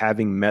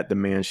having met the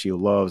man she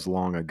loves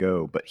long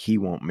ago, but he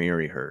won't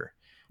marry her.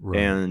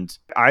 Right. And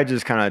I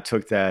just kind of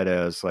took that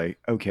as like,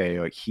 okay,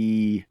 like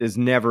he is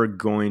never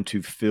going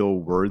to feel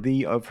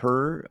worthy of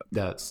her.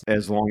 That's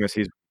as long as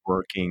he's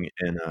working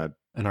in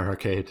an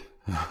arcade.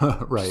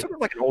 Right. Sort of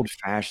like an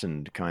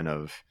old-fashioned kind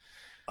of.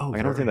 Oh,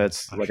 I don't think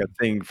that's like a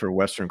thing for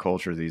Western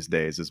culture these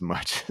days as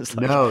much as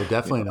like, no,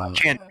 definitely not.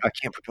 I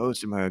can't propose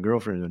to my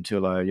girlfriend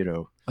until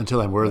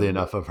until I'm worthy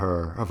enough of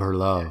her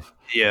love.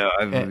 Yeah,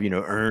 I've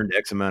earned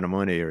X amount of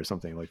money or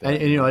something like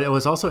that. And it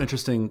was also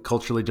interesting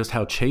culturally just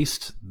how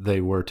chaste they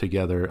were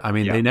together. I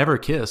mean, they never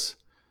kiss.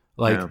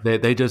 Like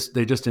they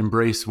just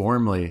embrace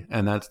warmly,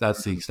 and that's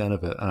the extent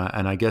of it.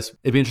 And I guess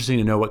it'd be interesting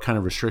to know what kind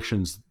of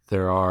restrictions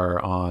there are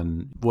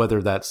on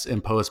whether that's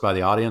imposed by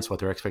the audience, what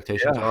their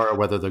expectations are, or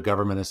whether the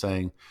government is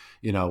saying,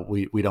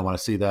 we don't want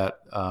to see that.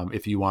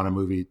 If you want a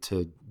movie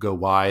to go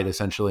wide,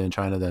 essentially in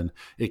China, then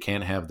it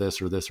can't have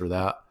this or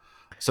that.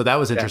 So that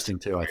was interesting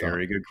too, I thought.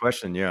 Very good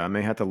question. Yeah, I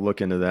may have to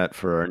look into that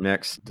for our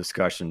next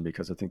discussion,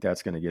 because I think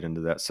that's going to get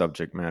into that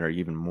subject matter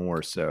even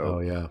more so. Oh,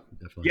 yeah,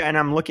 definitely. Yeah, and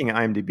I'm looking at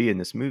IMDb in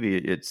this movie.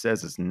 It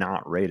says it's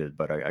not rated,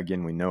 but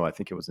again, we know I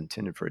think it was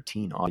intended for a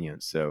teen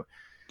audience. So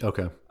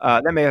okay,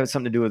 that may have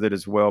something to do with it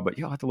as well.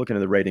 But I'll have to look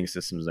into the rating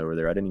systems over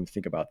there. I didn't even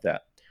think about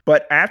that.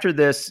 But after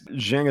this,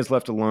 Zheng is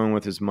left alone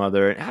with his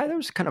mother. There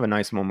was kind of a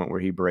nice moment where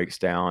he breaks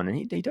down, and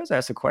he does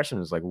ask the question,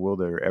 is like, will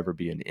there ever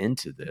be an end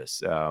to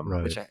this?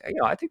 Right. Which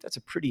I think that's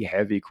a pretty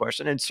heavy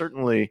question, and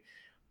certainly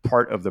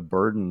part of the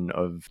burden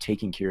of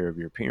taking care of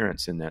your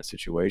parents in that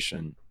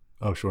situation.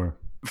 Oh, sure.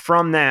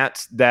 From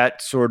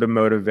that sort of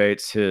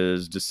motivates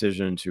his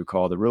decision to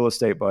call the real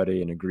estate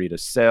buddy and agree to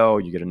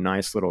sell. You get a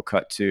nice little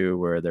cut to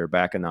where they're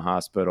back in the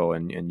hospital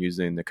and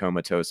using the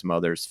comatose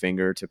mother's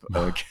finger to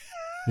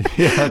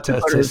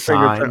to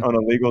sign on a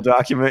legal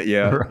document.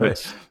 Yeah.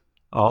 Right.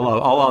 All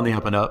on the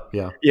up and up.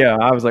 Yeah. Yeah.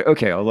 I was like,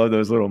 okay, I love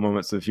those little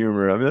moments of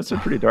humor. I mean, that's a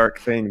pretty dark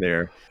thing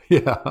there.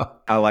 Yeah.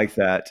 I like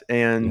that.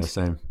 And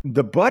same.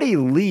 The buddy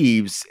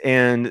leaves,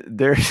 and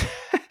there's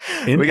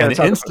We got to and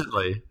talk.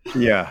 instantly.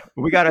 Yeah,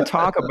 we got to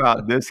talk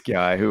about this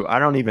guy who I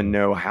don't even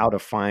know how to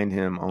find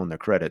him on the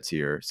credits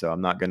here, so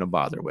I'm not going to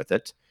bother with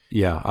it.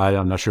 Yeah,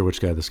 I'm not sure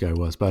which guy this guy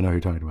was, but I know who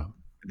you're talking about.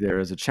 There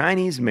is a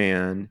Chinese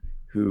man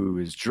who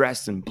is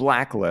dressed in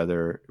black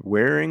leather,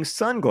 wearing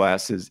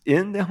sunglasses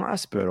in the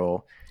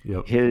hospital.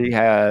 Yep. He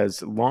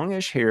has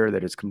longish hair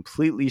that is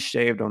completely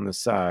shaved on the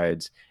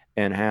sides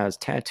and has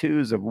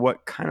tattoos of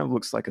what kind of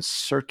looks like a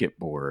circuit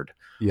board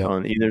Yep.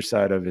 on either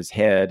side of his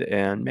head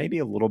and maybe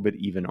a little bit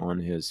even on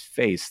his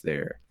face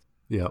there.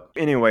 Yep.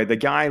 Anyway, the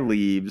guy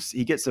leaves.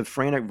 He gets a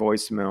frantic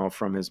voicemail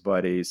from his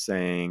buddy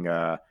saying,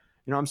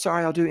 I'm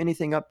sorry, I'll do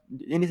anything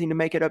to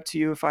make it up to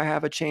you if I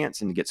have a chance.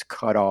 And he gets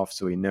cut off.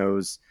 So he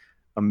knows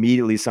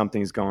immediately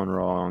something's gone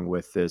wrong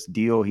with this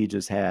deal he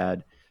just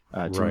had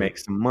to make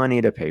some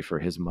money to pay for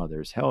his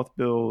mother's health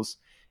bills.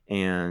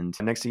 And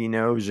next thing you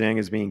know, Zhang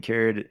is being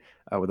carried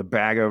with a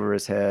bag over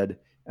his head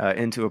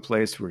into a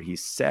place where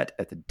he's set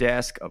at the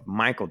desk of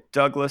Michael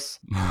Douglas,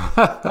 who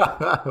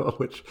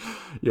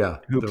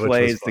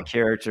plays the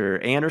character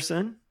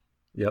Anderson.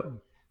 Yep.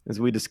 As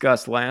we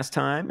discussed last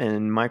time,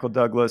 and Michael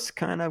Douglas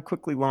kind of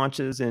quickly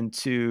launches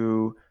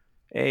into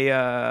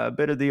a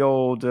bit of the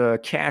old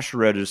cash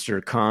register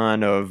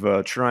con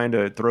of trying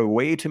to throw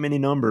way too many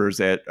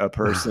numbers at a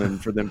person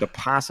for them to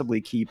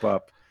possibly keep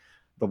up.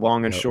 The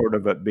long and short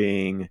of it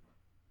being,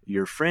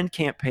 your friend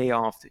can't pay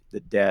off the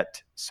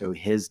debt, so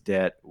his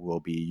debt will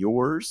be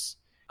yours.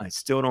 I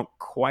still don't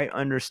quite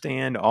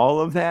understand all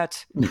of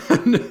that.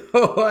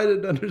 No, I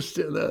didn't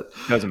understand that.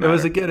 Doesn't matter.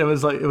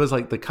 It was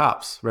like the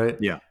cops, right?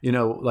 Yeah.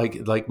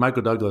 Like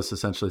Michael Douglas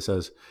essentially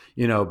says,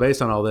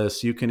 based on all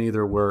this, you can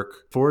either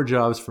work 4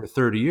 jobs for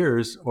 30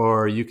 years,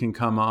 or you can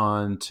come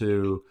on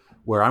to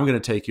where I'm going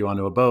to take you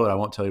onto a boat. I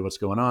won't tell you what's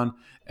going on.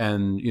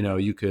 And,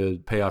 you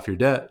could pay off your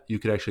debt. You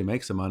could actually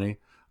make some money,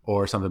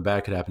 or something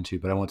bad could happen to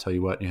you, but I won't tell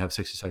you what. And you have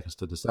 60 seconds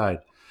to decide.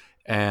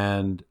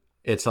 And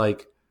it's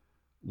like,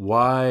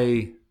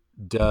 why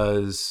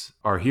does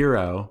our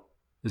hero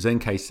Zheng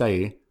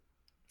Kaisei,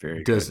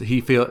 he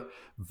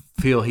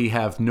feel he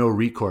have no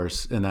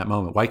recourse in that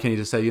moment? Why can't he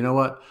just say, you know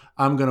what,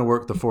 I'm going to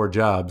work the 4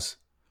 jobs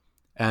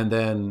and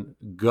then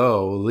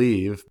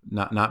leave,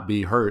 not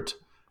be hurt,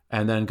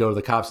 and then go to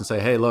the cops and say,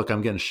 hey, look,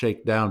 I'm getting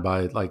shaken down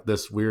by like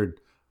this weird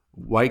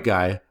white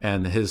guy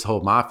and his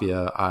whole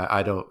mafia.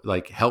 I don't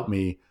help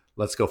me.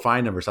 Let's go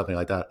find him or something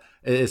like that.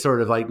 It's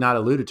sort of like not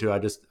alluded to.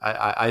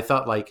 I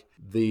thought like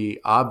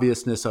the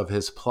obviousness of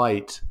his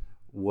plight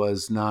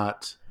was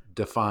not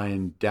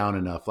defined down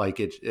enough.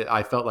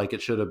 I felt like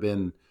it should have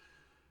been,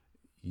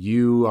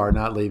 you are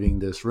not leaving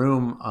this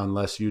room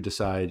unless you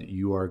decide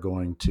you are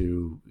going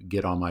to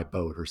get on my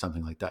boat or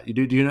something like that.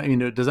 Do you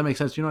know? Does that make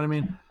sense? Do you know what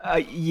I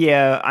mean?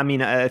 Yeah. I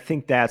mean, I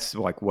think that's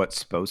like what's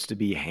supposed to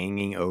be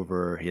hanging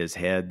over his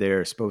head.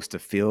 They're supposed to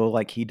feel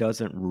like he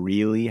doesn't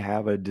really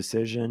have a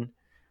decision.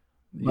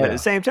 But at the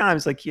same time,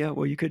 it's like, yeah,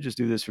 well, you could just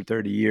do this for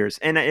 30 years.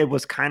 And it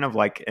was kind of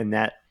like, and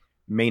that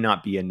may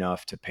not be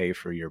enough to pay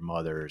for your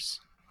mother's.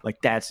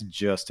 Like, that's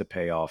just to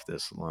pay off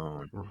this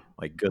loan.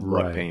 Like, good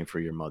luck paying for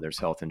your mother's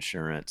health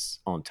insurance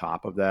on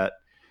top of that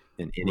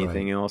and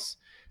anything else.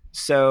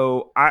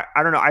 So I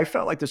don't know. I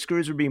felt like the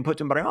screws were being put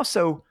to him, but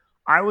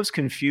I was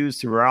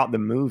confused throughout the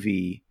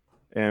movie,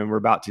 and we're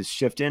about to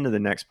shift into the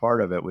next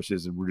part of it, which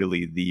is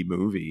really the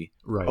movie,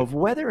 of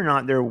whether or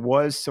not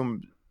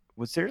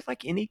was there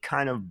like any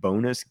kind of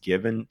bonus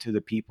given to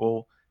the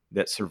people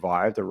that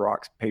survived the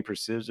rock, paper,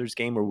 scissors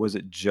game, or was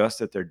it just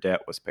that their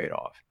debt was paid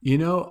off?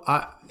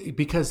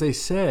 Because they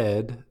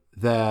said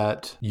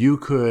that you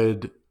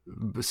could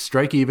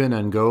strike even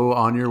and go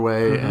on your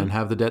way and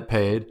have the debt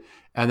paid.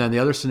 And then the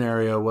other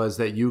scenario was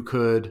that you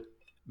could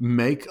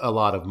make a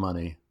lot of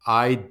money.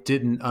 I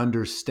didn't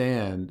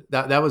understand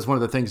that. That was one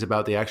of the things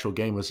about the actual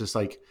game, was just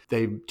like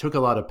they took a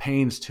lot of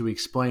pains to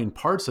explain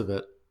parts of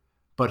it,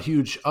 but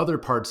huge other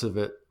parts of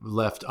it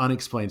left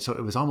unexplained. So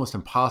it was almost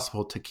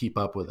impossible to keep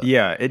up with it.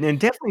 Yeah. And it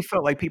definitely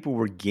felt like people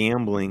were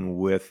gambling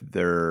with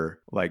their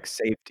like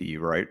safety,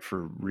 right?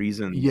 For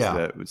reasons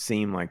that would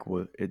seem like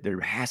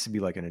there has to be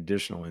like an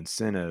additional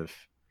incentive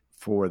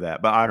for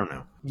that. But I don't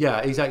know. Yeah,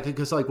 exactly.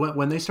 Because like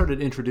when they started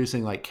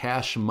introducing like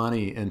cash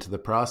money into the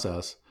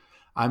process,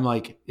 I'm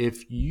like,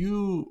 if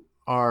you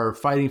are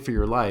fighting for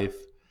your life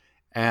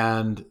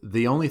and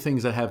the only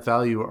things that have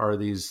value are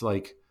these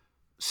like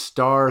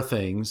star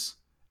things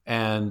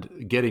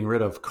and getting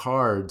rid of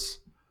cards,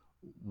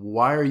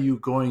 why are you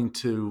going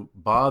to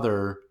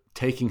bother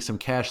taking some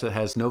cash that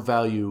has no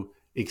value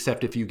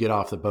except if you get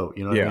off the boat?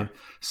 You know what I mean?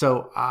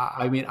 So,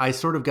 I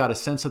sort of got a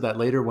sense of that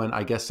later when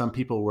I guess some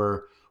people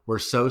were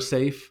so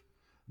safe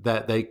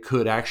that they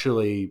could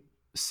actually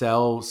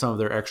sell some of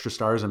their extra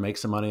stars and make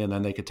some money, and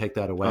then they could take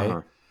that away,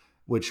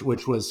 which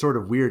was sort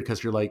of weird,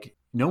 because you're like,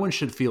 no one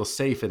should feel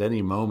safe at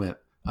any moment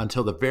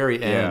until the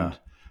very end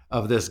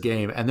of this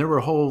game. And there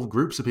were whole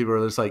groups of people who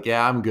were just like,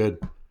 yeah, I'm good.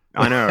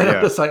 I know.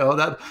 Yeah. It's like, oh,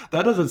 that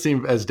doesn't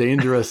seem as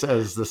dangerous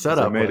as the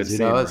setup was.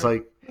 It's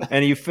like,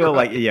 And you feel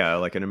like, yeah,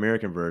 like an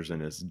American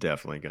version is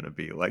definitely going to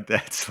be like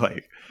that. It's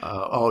like,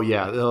 oh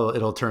yeah,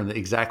 it'll turn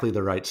exactly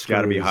the right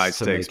got to be screws high to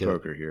stakes make it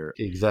poker here.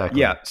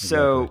 exactly. Yeah.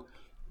 So,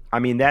 I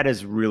mean, that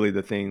is really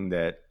the thing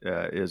that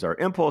is our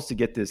impulse to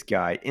get this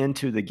guy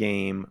into the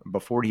game.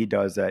 Before he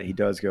does that, he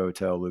does go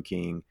tell Liu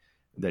King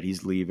that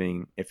he's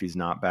leaving if he's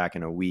not back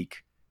in a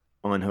week,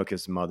 unhook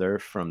his mother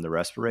from the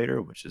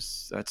respirator,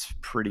 that's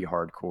pretty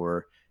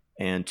hardcore,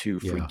 and to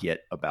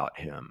forget about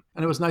him.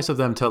 And it was nice of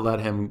them to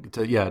let him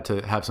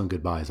to have some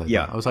goodbyes.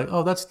 I was like,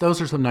 oh,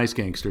 those are some nice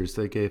gangsters.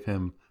 They gave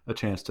him a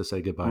chance to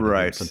say goodbye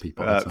to some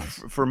people.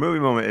 Nice. For a movie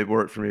moment, it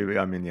worked for me.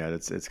 I mean, yeah,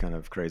 it's kind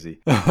of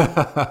crazy.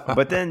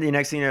 But then the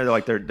next thing you know,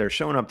 they're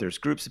showing up. There's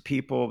groups of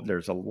people.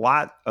 There's a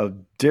lot of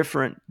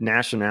different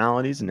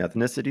nationalities and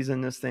ethnicities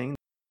in this thing.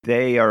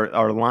 They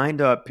are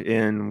lined up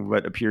in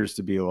what appears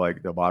to be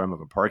like the bottom of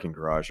a parking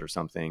garage or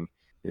something.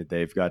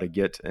 They've got to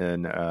get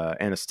an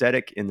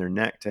anesthetic in their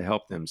neck to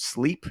help them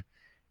sleep,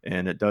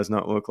 and it does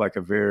not look like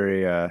a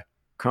very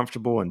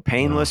comfortable and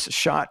painless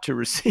shot to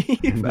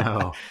receive.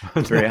 No,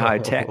 it's very high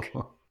tech.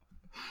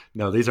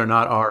 No, these are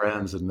not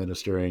RNs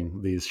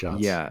administering these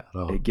shots. Yeah,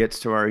 it gets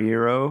to our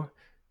hero,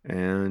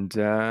 and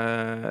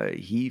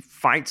he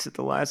fights at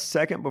the last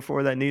second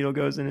before that needle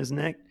goes in his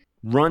neck.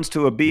 Runs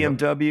to a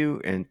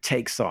BMW and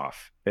takes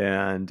off.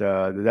 And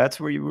that's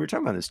where we were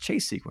talking about this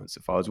chase sequence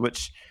that follows,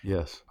 which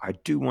I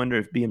do wonder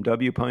if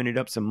BMW ponied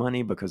up some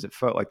money because it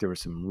felt like there were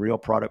some real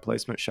product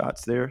placement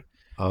shots there.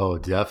 Oh,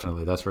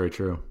 definitely. That's very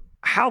true.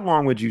 How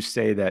long would you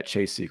say that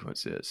chase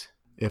sequence is?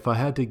 If I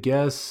had to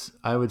guess,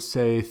 I would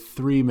say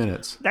 3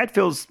 minutes. That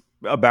feels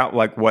about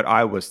like what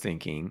I was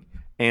thinking.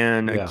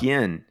 And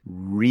again,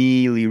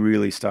 really,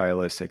 really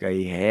stylistic,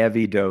 a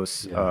heavy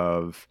dose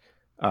of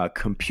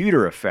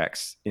computer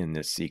effects in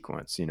this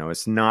sequence. You know,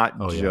 it's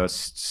not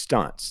just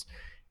stunts.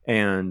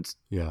 And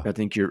I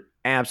think you're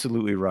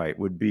absolutely right.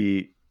 Would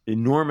be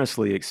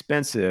enormously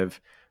expensive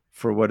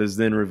for what is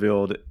then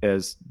revealed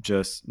as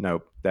just,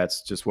 nope,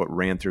 that's just what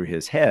ran through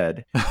his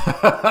head. Right.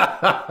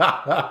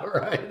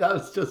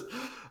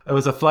 It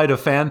was a flight of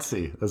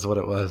fancy, is what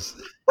it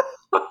was.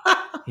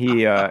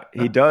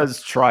 He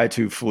does try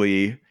to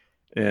flee,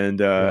 and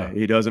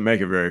he doesn't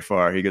make it very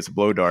far. He gets a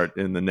blow dart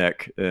in the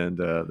neck, and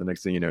the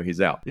next thing you know,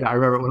 he's out. Yeah, I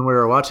remember when we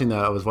were watching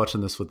that, I was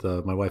watching this with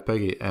my wife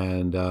Peggy,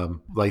 and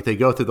like they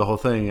go through the whole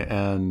thing,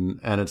 and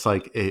it's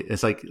like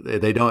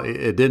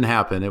it didn't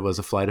happen. It was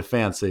a flight of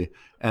fancy,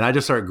 and I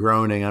just start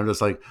groaning. I'm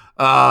just like,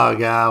 oh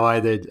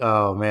god,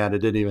 oh man, it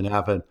didn't even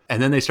happen.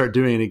 And then they start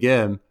doing it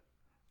again,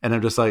 and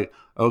I'm just like,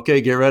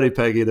 okay, get ready,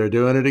 Peggy. They're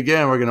doing it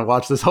again. We're going to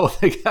watch this whole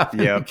thing happen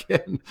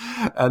again.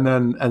 And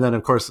then,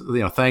 of course,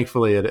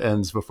 thankfully it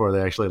ends before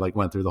they actually like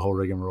went through the whole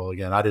rigmarole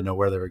again. I didn't know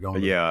where they were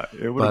going. Yeah,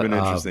 it would have been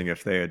interesting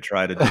if they had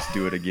tried to just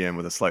do it again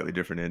with a slightly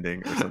different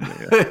ending or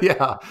something.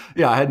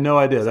 Yeah, I had no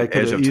idea. That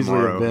could have easily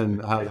have been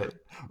how they.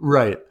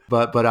 Right,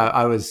 but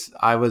I was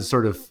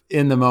sort of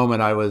in the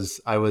moment. I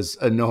was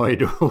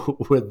annoyed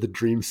with the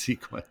dream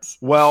sequence.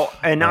 Well,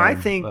 and I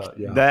think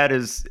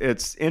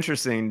it's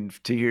interesting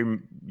to hear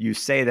you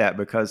say that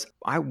because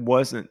I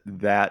wasn't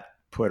that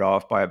put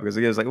off by it because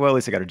it was like, well, at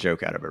least I got a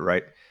joke out of it,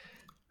 right?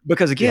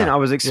 Because again, I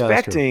was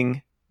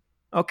expecting,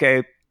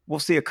 okay, we'll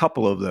see a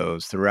couple of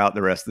those throughout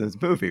the rest of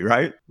this movie,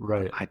 right?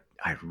 Right.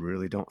 I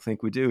really don't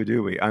think we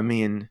do we? I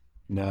mean.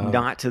 No,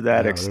 not to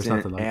that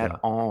extent like at that.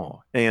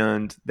 all.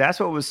 And that's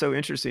what was so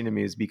interesting to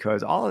me is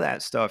because all of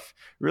that stuff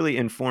really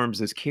informs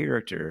his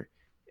character.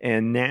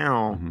 And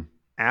now,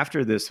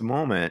 after this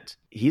moment,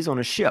 he's on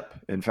a ship.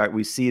 In fact,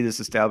 we see this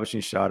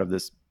establishing shot of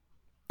this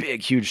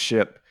big, huge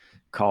ship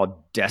called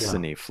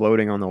Destiny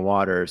floating on the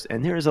waters.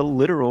 And there's a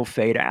literal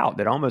fade out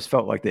that almost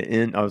felt like the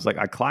end. I was like,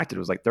 I clocked it. It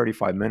was like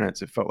 35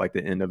 minutes. It felt like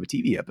the end of a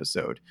TV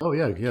episode. Oh,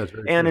 yeah. It's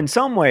very and true. In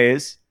some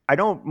ways, I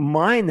don't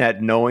mind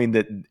that, knowing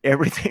that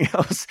everything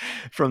else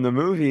from the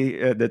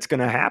movie that's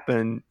going to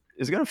happen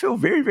is going to feel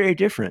very, very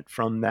different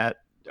from that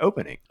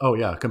opening. Oh,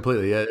 yeah,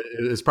 completely.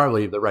 It's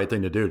probably the right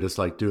thing to do. Just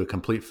like do a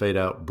complete fade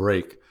out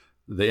break.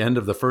 The end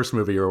of the first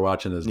movie you were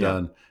watching is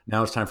done.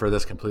 Now it's time for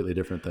this completely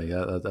different thing.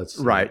 That's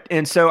right.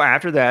 And so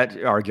after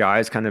that, our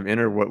guys kind of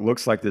enter what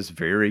looks like this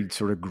very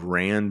sort of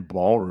grand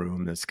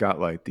ballroom that's got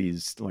like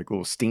these like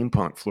little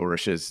steampunk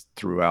flourishes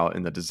throughout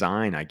in the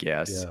design, I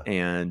guess. Yeah.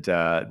 And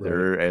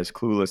they're as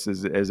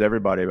clueless as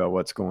everybody about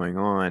what's going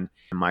on.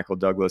 And Michael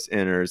Douglas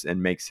enters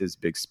and makes his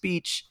big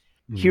speech.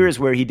 Here's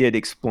where he did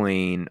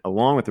explain,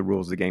 along with the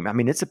rules of the game. I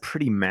mean, it's a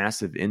pretty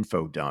massive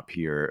info dump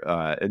here.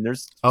 And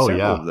there's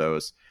several of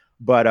those.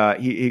 But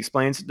he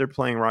explains that they're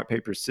playing rock,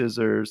 paper,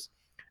 scissors.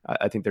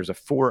 I think there's a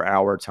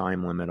 4-hour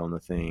time limit on the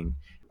thing.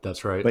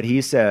 That's right. But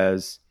he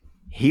says,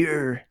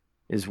 here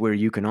is where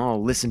you can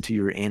all listen to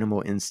your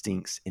animal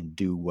instincts and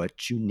do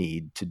what you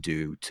need to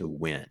do to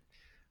win.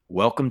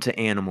 Welcome to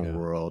Animal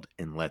World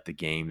and let the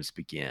games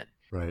begin.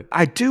 Right.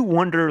 I do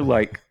wonder,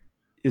 like,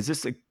 is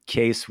this a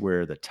case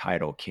where the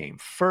title came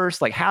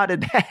first? Like, how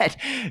did that,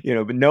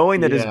 but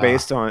knowing that it's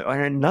based on,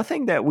 and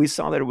nothing that we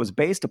saw that it was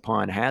based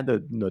upon had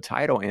the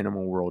title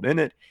Animal World in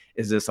it.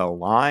 Is this a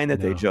line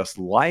that they just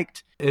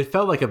liked? It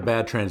felt like a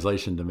bad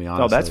translation to me,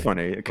 honestly. Oh, that's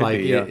funny. It could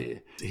be, yeah.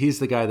 He's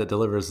the guy that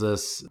delivers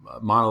this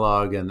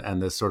monologue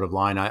and this sort of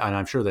line, and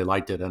I'm sure they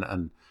liked it,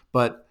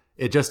 but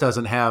it just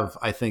doesn't have,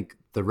 I think,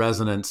 the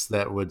resonance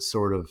that would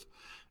sort of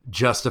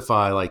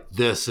justify, like,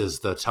 this is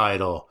the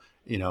title,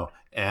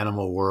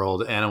 Animal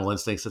World, Animal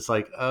Instincts. It's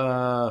like,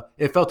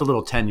 it felt a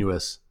little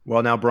tenuous.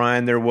 Well, now,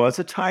 Brian, there was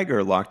a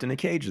tiger locked in a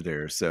cage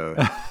there, so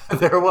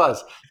there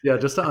was. Yeah,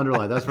 just to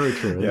underline, that's very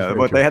true. Yeah,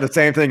 but they had the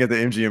same thing at the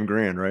MGM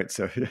Grand, right?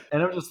 So,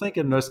 and I'm just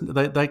thinking,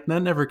 that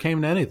never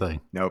came to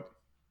anything. Nope.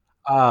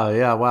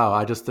 Yeah, wow.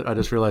 I just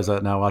realized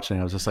that now watching.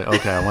 I was just like,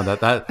 okay, I want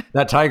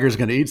that tiger's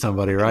going to eat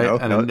somebody,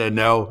 right?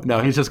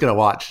 No, he's just going to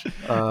watch.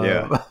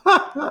 That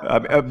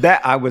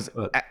I was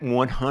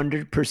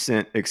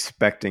 100%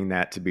 expecting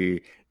that to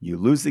be. You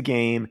lose the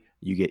game,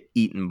 you get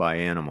eaten by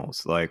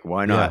animals. Like,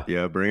 why not?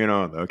 Yeah, bring it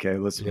on. Okay,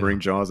 let's bring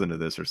Jaws into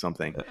this or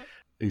something.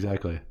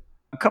 Exactly.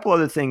 A couple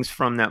other things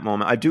from that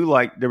moment. I do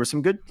like, there were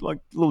some good, like,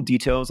 little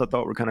details I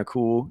thought were kind of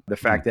cool. The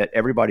fact that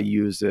everybody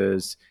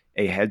uses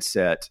a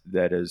headset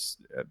that is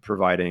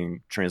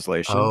providing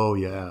translation. Oh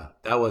yeah,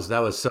 that was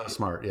so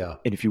smart. Yeah,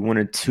 and if you want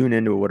to tune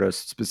into what a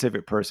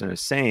specific person is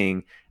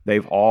saying,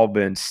 they've all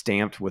been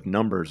stamped with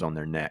numbers on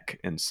their neck,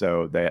 and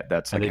so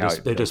that's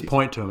like they just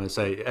point to them and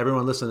say,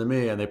 "Everyone, listen to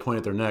me," and they point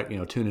at their neck,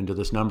 tune into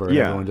this number, and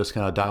everyone just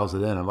kind of dials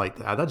it in. I'm like,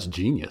 that's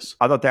genius.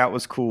 I thought that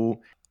was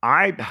cool.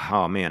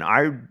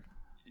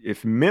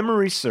 If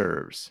memory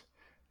serves,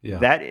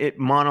 that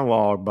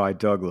monologue by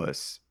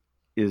Douglas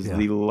is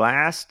the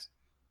last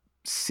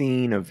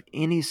scene of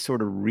any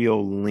sort of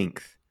real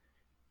length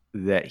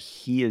that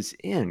he is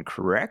in,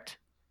 correct?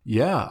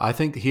 Yeah, I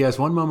think he has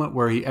one moment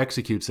where he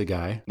executes a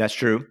guy. That's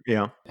true.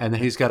 Yeah. And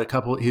then he's got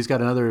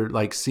another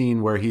like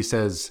scene where he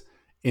says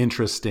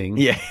interesting.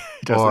 Yeah.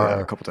 He does that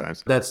a couple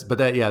times. That's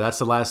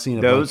the last scene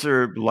of those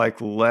are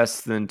like less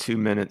than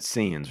 2-minute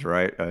scenes,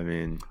 right? I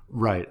mean,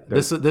 right.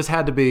 This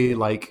had to be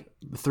like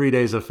 3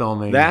 days of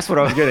filming. That's what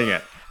I was getting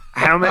at.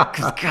 How much?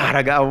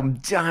 Because I'm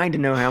dying to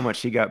know how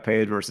much he got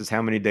paid versus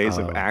how many days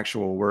of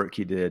actual work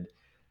he did.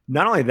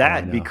 Not only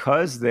that,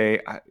 because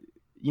this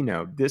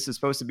is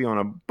supposed to be on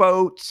a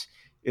boat.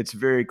 It's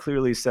very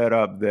clearly set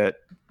up that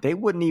they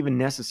wouldn't even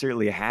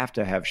necessarily have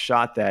to have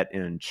shot that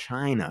in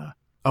China.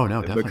 Oh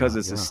no, definitely because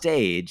it's a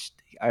stage.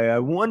 I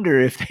wonder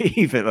if he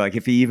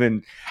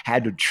even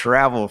had to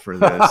travel for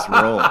this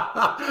role.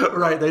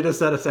 Right, they just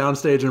had a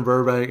soundstage in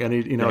Burbank, and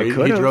he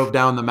drove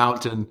down the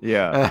mountain,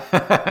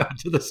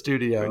 to the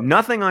studio.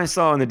 Nothing I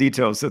saw in the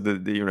details said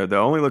that the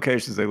only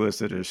locations they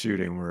listed as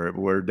shooting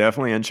were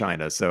definitely in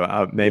China.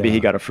 So maybe he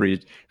got a free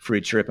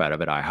trip out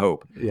of it. I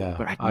hope. Yeah,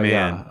 but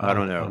I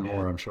don't know.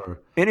 More, I'm sure.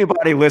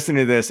 Anybody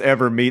listening to this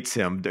ever meets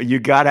him, you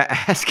got to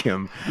ask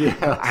him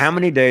how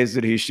many days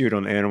did he shoot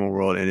on Animal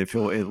World, and if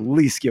he'll at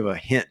least give a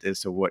hint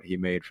as to what he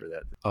made for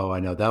that. Oh, I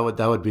know that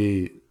would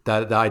be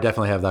that. I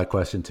definitely have that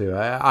question too.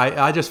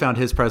 I just found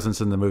his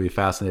presence in the movie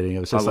fascinating. It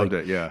was just like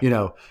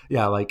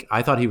like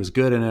I thought he was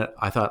good in it.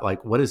 I thought,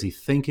 like, what is he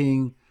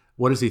thinking?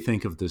 What does he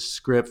think of this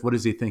script? What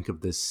does he think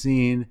of this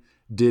scene?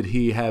 Did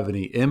he have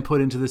any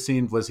input into the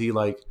scene? Was he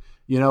like,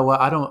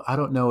 what? I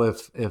don't know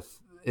if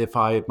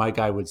my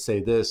guy would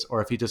say this,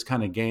 or if he just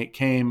kind of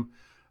came,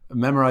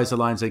 memorized the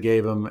lines they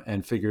gave him,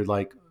 and figured,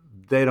 like,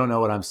 they don't know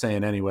what I'm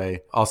saying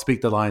anyway. I'll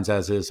speak the lines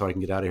as is so I can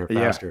get out of here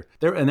faster.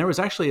 Yeah. There was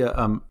actually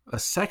a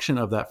section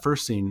of that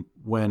first scene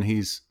when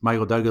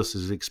Michael Douglas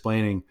is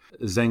explaining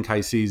Zen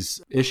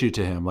Kaisi's issue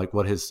to him, like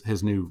what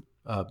his new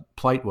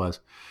plight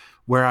was,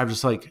 where I was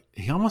just like,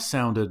 he almost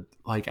sounded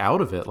like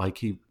out of it, like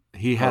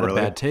he had a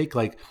bad take,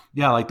 like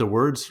the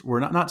words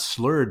were not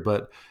slurred,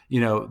 but they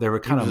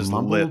were kind of just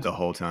mumbled lit the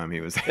whole time he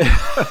was.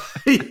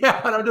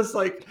 Yeah, and I'm just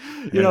like,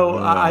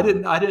 I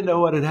didn't know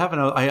what had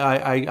happened.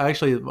 I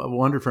actually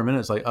wondered for a minute.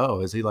 It's like,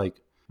 oh, is he like,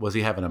 was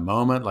he having a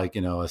moment, like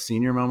a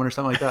senior moment or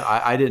something like that?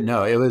 I didn't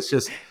know.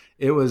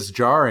 It was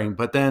jarring,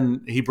 but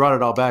then he brought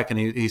it all back, and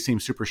he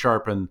seemed super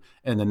sharp in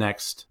the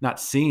next, not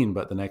scene,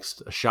 but the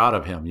next shot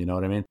of him. You know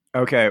what I mean?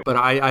 Okay. But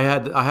I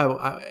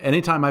have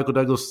anytime Michael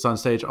Douglas was on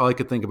stage, all I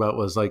could think about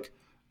was, like,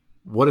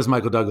 what does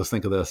Michael Douglas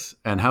think of this,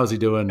 and how's he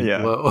doing?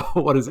 Yeah.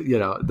 What is it?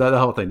 The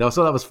whole thing.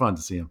 So that was fun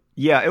to see him.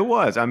 Yeah, it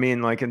was. I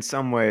mean, like, in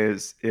some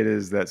ways, it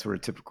is that sort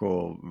of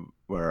typical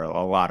where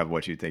a lot of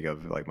what you think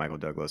of, like, Michael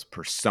Douglas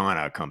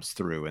persona comes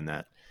through in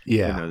that.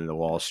 Yeah, the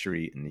Wall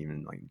Street and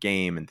even like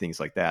Game and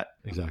things like that.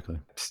 Exactly.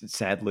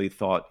 Sadly,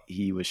 thought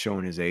he was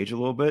showing his age a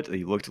little bit.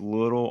 He looked a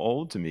little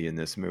old to me in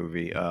this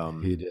movie.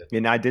 He did,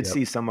 and I did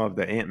see some of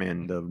the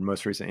Ant-Man, the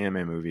most recent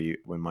Ant-Man movie,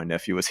 when my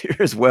nephew was here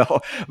as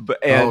well.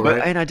 But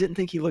I didn't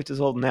think he looked as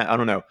old in that. I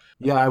don't know.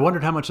 Yeah, I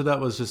wondered how much of that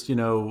was just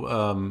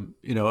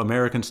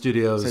American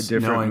studios, it's a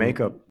different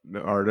makeup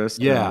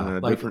artist. Yeah,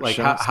 like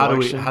how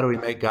do we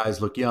make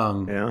guys look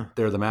young? Yeah,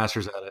 they're the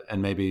masters at it,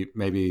 and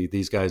maybe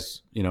these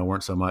guys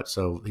weren't so much.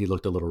 So he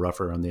looked a little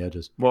rougher on the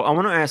edges. Well, I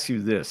want to ask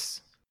you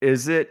this.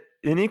 Is it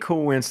any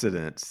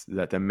coincidence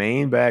that the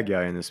main bad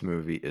guy in this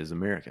movie is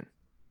American?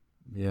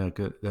 Yeah,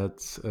 good.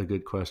 That's a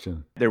good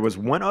question. There was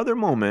one other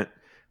moment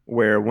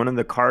where one of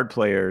the card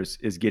players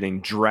is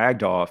getting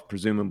dragged off,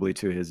 presumably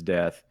to his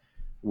death,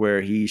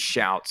 where he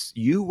shouts,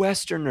 "You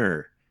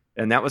Westerner."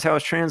 And that was how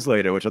it's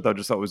translated, which I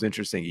thought was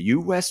interesting. "You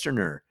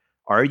Westerner,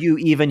 are you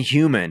even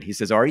human?" He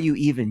says, "Are you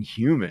even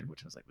human?"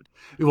 Which I was like,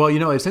 Well,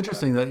 it's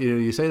interesting that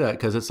you say that,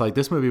 because it's like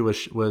this movie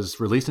was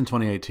released in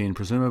 2018,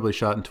 presumably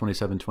shot in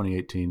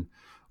 2018,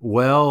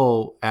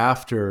 well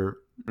after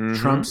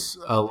Trump's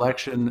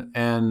election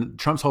and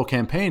Trump's whole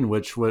campaign,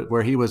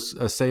 where he was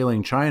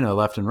assailing China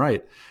left and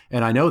right.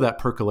 And I know that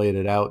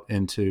percolated out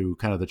into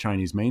kind of the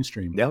Chinese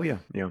mainstream. oh yeah,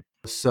 yeah.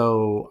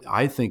 So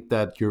I think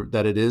that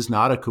it is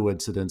not a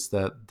coincidence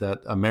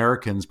that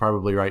Americans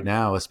probably right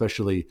now,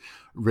 especially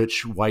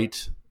rich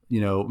white,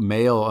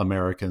 male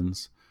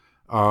Americans,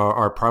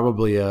 are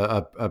probably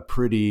a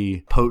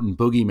pretty potent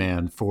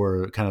boogeyman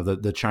for kind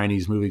of the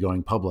Chinese movie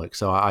going public.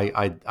 So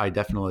I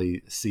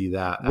definitely see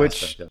that.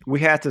 Which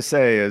we have to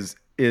say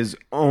is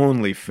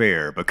only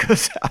fair,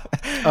 because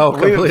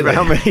completely.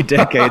 how many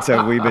decades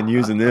have we been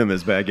using them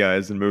as bad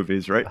guys in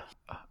movies, right?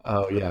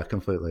 Oh yeah,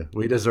 completely.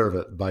 We deserve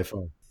it by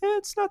far.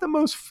 It's not the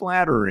most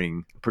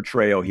flattering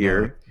portrayal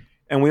here. No.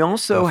 And we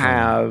also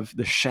have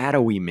the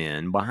shadowy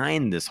men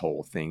behind this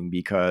whole thing,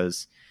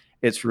 because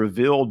it's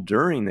revealed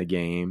during the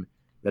game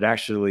that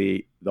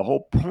actually the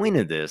whole point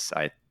of this,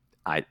 I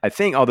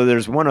think, although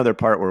there's one other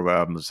part where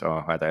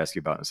I'll have to ask you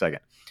about in a second.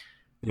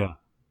 Yeah.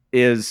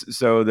 Is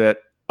so that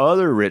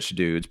other rich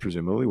dudes,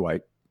 presumably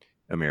white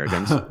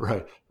Americans,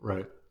 right,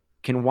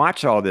 can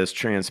watch all this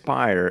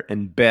transpire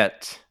and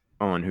bet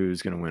on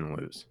who's going to win and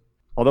lose.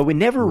 Although we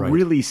never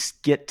really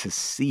get to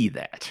see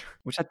that,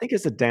 which I think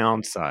is a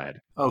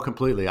downside. Oh,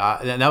 completely.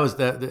 And that was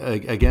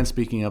again,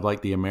 speaking of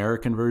like the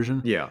American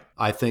version. Yeah.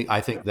 I think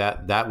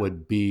that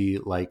would be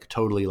like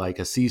totally like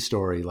a C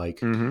story, like,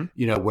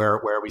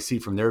 where we see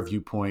from their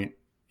viewpoint,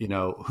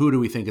 who do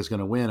we think is going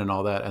to win and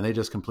all that. And they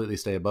just completely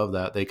stay above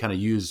that. They kind of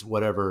use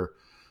whatever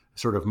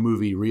sort of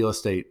movie real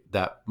estate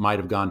that might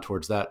have gone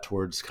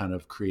towards kind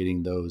of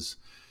creating those,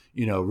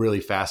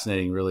 really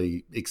fascinating,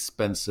 really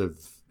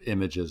expensive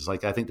images.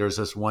 Like I think there's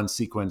this one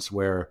sequence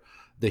where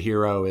the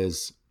hero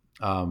is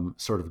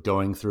sort of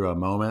going through a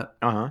moment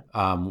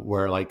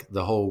where like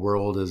the whole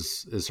world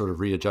is sort of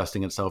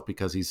readjusting itself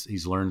because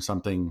he's learned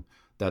something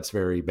that's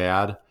very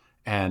bad,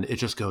 and it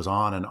just goes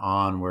on and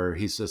on, where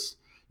he's just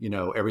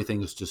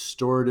everything's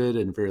distorted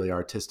in very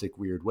artistic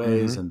weird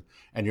ways, and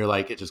you're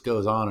like, it just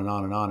goes on and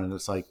on and on, and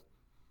it's like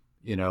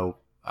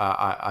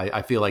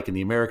I feel like in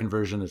the American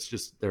version it's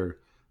just they're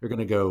going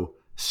to go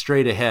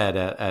straight ahead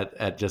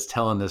at just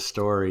telling this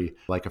story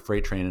like a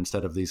freight train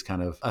instead of these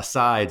kind of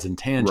asides and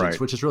tangents,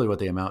 which is really what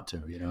they amount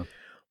to.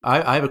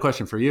 I have a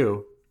question for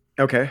you.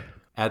 Okay.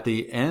 At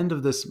the end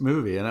of this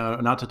movie,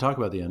 and not to talk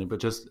about the ending, but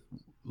just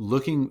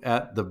looking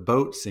at the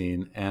boat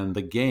scene and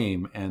the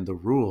game and the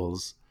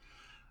rules,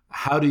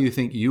 how do you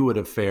think you would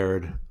have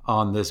fared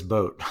on this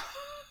boat?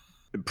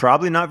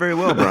 Probably not very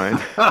well, Brian.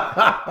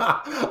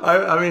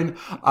 I mean,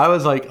 I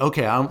was like,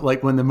 okay, I'm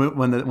like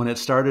when it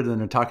started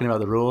and they're talking about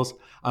the rules,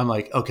 I'm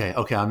like, okay,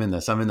 I'm in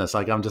this.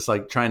 Like, I'm just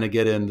like trying to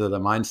get into the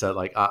mindset.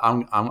 Like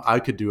I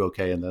could do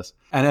okay in this.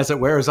 And as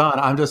it wears on,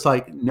 I'm just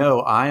like,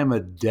 no, I am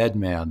a dead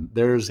man.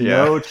 There's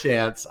no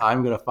chance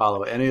I'm going to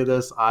follow any of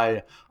this.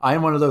 I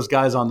am one of those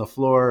guys on the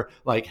floor,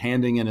 like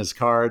handing in his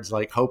cards,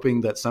 like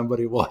hoping that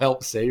somebody will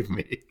help save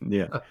me.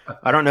 Yeah.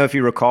 I don't know if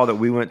you recall that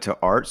we went to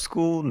art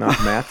school,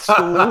 not math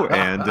school.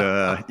 And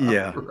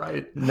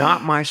right.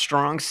 Not my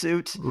strong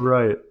suit.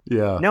 Right.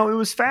 Yeah. No, it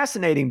was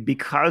fascinating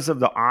because of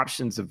the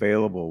options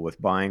available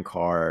with buying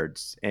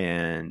cards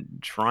and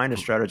trying to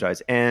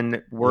strategize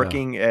and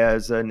working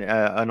as an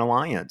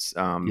alliance,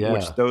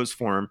 which those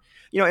form.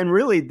 And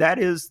really that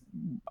is,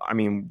 I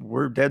mean,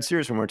 we're dead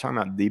serious when we're talking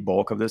about the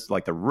bulk of this.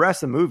 Like the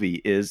rest of the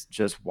movie is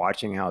just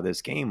watching how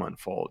this game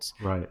unfolds.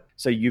 Right.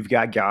 So you've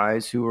got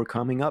guys who are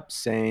coming up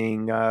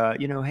saying,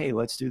 hey,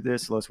 let's do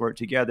this, let's work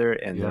together.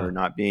 And they're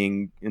not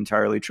being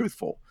entirely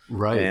truthful.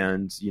 Right.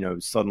 And,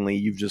 suddenly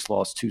you've just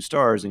lost 2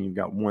 stars and you've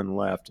got 1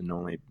 left and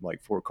only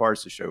like 4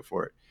 cards to show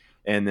for it.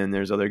 And then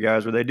there's other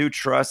guys where they do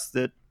trust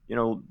that,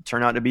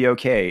 turn out to be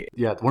okay.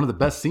 Yeah. One of the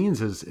best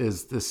scenes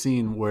is the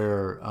scene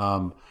where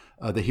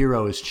the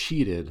hero is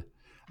cheated.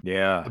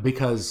 Yeah.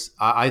 Because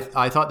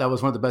I thought that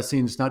was one of the best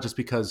scenes, not just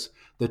because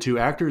the 2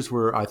 actors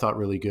were, I thought,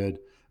 really good,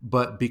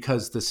 but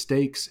because the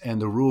stakes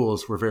and the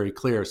rules were very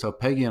clear. So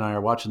Peggy and I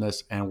are watching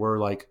this and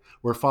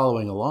we're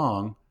following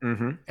along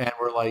and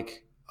we're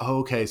like, oh,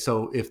 okay,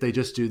 so if they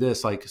just do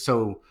this, like,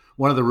 so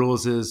one of the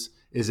rules is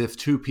if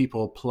 2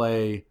 people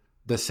play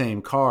the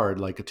same card,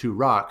 like 2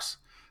 rocks,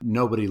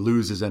 nobody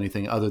loses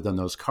anything other than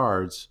those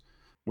cards.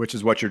 Which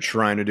is what you're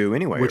trying to do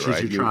anyway, Which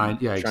right? is you're trying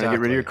to get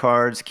rid of your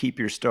cards, keep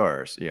your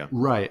stars. Yeah.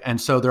 Right. And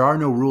so there are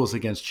no rules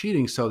against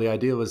cheating. So the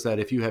idea was that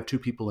if you have 2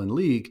 people in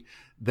league,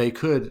 they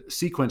could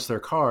sequence their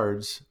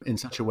cards in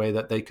such a way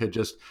that they could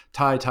just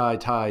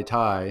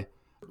tie,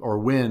 or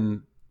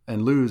win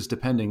and lose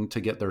depending to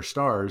get their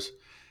stars.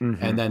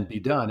 and then be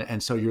done.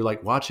 And so you're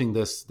like watching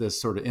this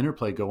sort of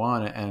interplay go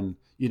on, and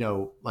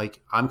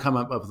like I'm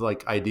coming up with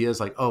like ideas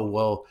like, oh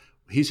well,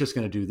 he's just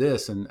going to do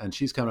this, and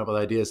she's coming up with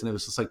ideas, and it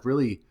was just like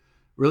really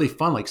really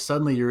fun. Like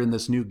suddenly you're in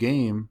this new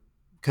game,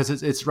 because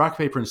it's rock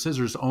paper and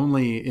scissors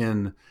only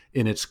in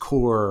its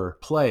core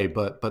play,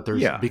 but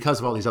there's because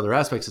of all these other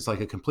aspects, it's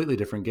like a completely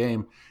different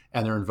game,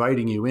 and they're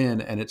inviting you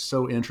in, and it's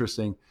so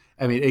interesting.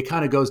 I mean, it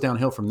kind of goes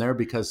downhill from there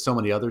because so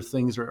many other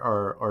things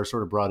are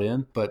sort of brought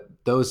in, but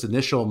those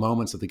initial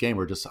moments of the game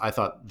were I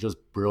thought just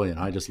brilliant.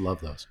 I just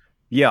love those.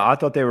 Yeah, I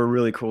thought they were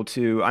really cool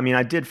too. I mean,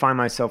 I did find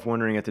myself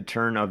wondering at the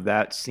turn of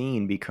that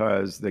scene,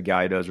 because the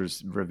guy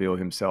does reveal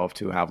himself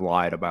to have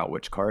lied about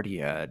which card he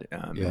had,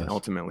 and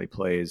ultimately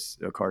plays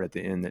a card at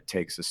the end that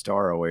takes a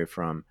star away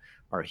from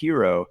our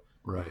hero.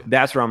 Right.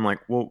 That's where I'm like,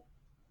 well,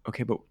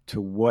 okay, but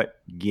to what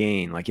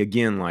gain? Like,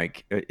 again,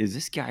 like, is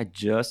this guy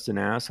just an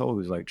asshole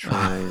who's like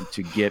trying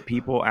to get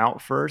people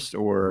out first?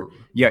 Or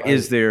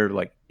is there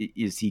like,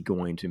 is he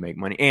going to make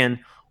money? And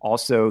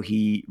also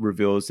he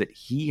reveals that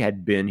he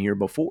had been here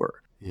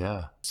before.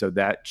 Yeah. So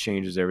that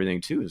changes everything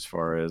too, as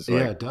far as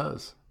like, it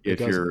does. If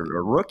you're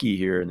a rookie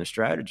here in the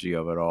strategy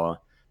of it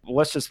all.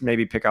 Let's just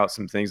maybe pick out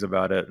some things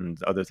about it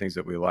and other things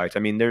that we liked. I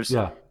mean, there's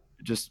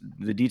just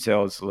the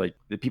details, like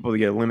the people that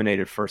get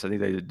eliminated first, I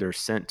think they're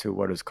sent to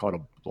what is called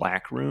a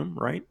black room,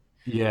 right?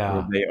 Yeah.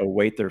 Where they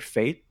await their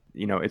fate.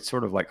 It's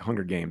sort of like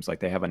Hunger Games.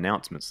 Like they have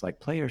announcements like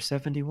player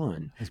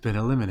 71 has been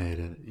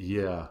eliminated.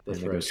 Yeah. That's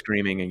and they go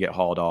screaming and get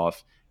hauled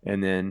off.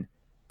 And then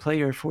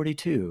player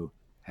 42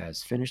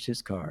 has finished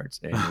his cards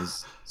and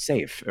is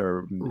safe,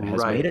 or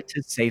has made it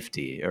to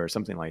safety, or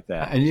something like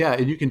that. And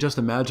and you can just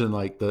imagine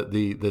like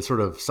the sort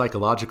of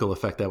psychological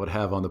effect that would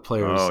have on the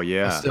players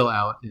still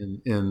out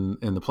in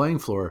the playing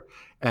floor.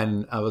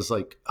 And I was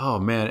like, oh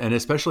man. And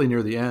especially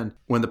near the end,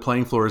 when the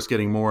playing floor is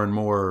getting more and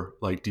more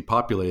like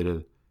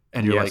depopulated,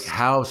 and you're like,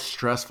 how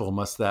stressful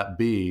must that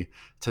be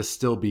to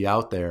still be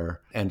out there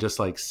and just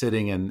like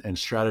sitting and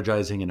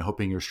strategizing and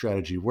hoping your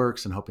strategy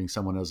works and hoping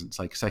someone isn't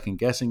like second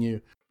guessing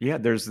you. Yeah,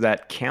 there's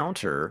that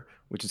counter,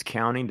 which is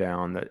counting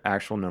down the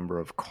actual number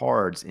of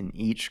cards in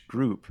each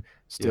group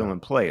still in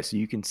play. So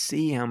you can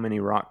see how many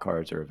rock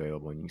cards are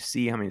available, and you can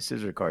see how many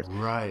scissor cards.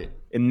 Right.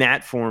 And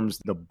that forms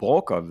the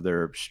bulk of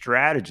their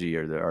strategy,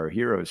 or our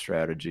hero's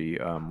strategy,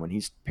 when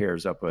he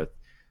pairs up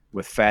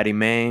with Fatty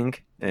Mang.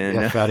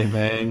 And Fatty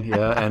Mang,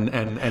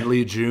 and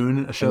Lee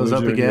Jun shows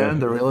up again,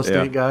 the real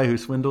estate guy who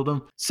swindled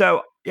him.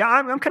 So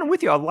I'm kind of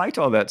with you. I liked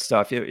all that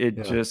stuff.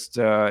 It just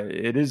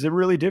it is a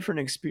really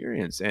different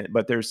experience,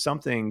 but there's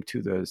something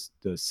to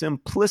the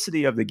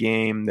simplicity of the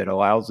game that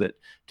allows it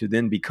to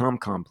then become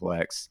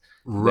complex.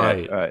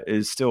 Right, that,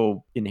 is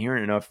still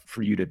inherent enough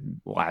for you to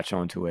latch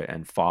onto it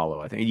and follow.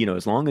 I think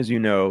as long as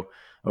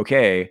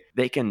okay,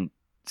 they can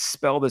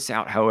spell this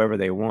out however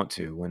they want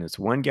to. When it's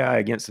one guy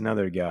against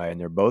another guy and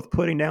they're both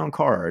putting down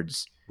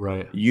cards,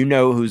 right,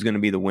 who's going to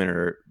be the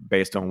winner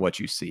based on what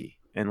you see.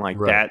 And like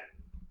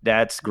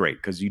that's great,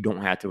 because you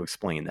don't have to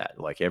explain that.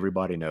 Like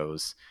everybody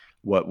knows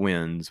what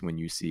wins when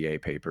you see a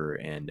paper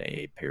and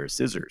a pair of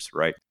scissors,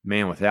 right?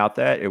 Man, without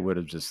that, it would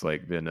have just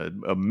like been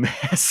a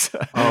mess.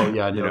 Oh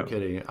yeah, no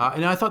kidding.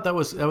 And I thought that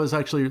was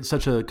actually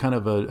such a kind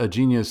of a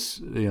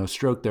genius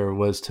stroke there,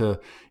 was to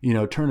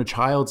turn a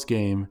child's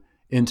game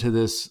into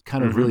this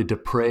kind of really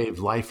depraved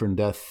life and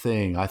death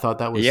thing. I thought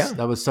that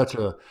was such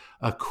a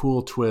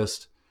cool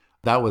twist.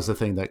 That was the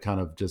thing that kind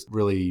of just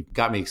really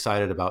got me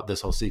excited about this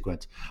whole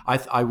sequence.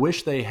 I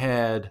wish they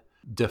had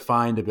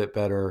defined a bit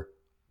better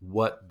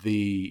what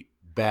the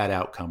bad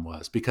outcome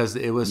was, because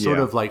it was sort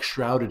of like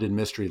shrouded in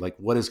mystery. Like,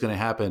 what is going to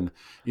happen?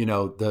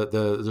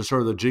 The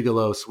sort of the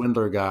gigolo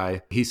swindler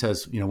guy, he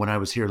says, when I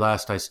was here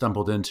last, I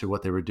stumbled into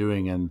what they were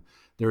doing, and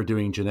they were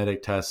doing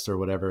genetic tests or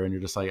whatever. And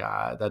you're just like,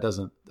 I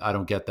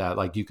don't get that.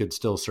 Like, you could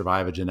still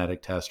survive a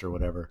genetic test or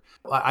whatever.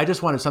 I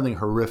just wanted something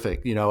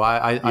horrific.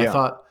 I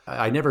thought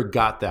I never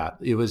got that.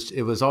 It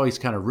was always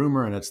kind of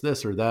rumor, and it's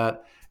this or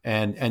that.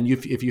 And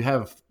if you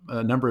have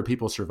a number of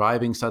people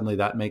surviving, suddenly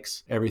that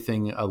makes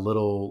everything a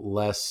little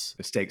less.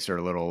 The stakes are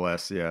a little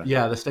less. Yeah.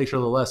 Yeah. The stakes are a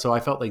little less. So I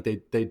felt like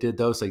they did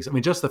those things. I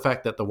mean, just the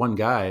fact that the one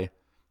guy,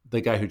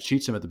 the guy who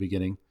cheats him at the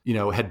beginning,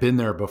 had been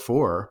there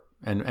before.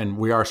 And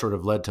we are sort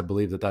of led to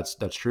believe that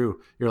that's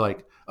true. You're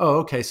like, oh,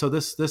 okay, so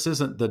this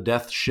isn't the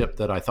death ship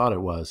that I thought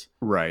it was.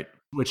 Right.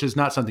 Which is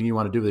not something you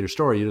want to do with your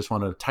story. You just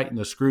want to tighten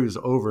the screws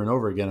over and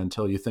over again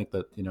until you think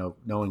that, no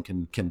one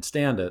can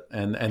stand it.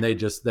 And they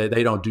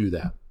don't do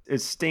that. It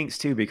stinks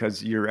too,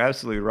 because you're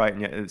absolutely right.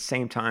 And yet at the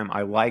same time,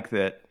 I like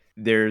that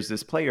there's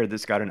this player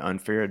that's got an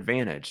unfair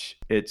advantage.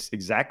 It's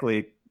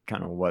exactly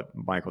kind of what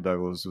Michael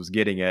Douglas was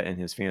getting at in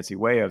his fancy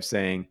way of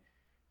saying,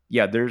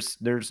 yeah, there's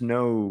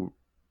no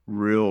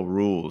real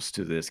rules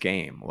to this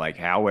game. Like,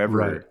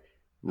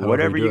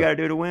 whatever you got to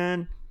do to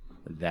win,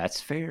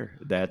 that's fair.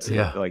 That's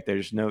it. Like,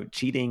 there's no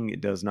cheating. It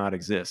does not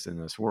exist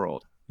in this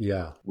world.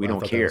 Yeah. We I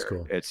don't thought that was care.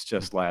 cool. It's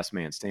just last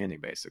man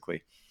standing,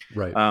 basically.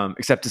 Right.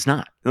 Except it's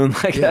not.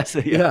 Like Yeah. that's,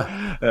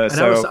 Yeah. And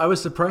so I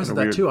was surprised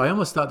kinda at that weird. too. I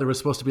almost thought there was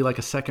supposed to be like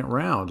a second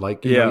round.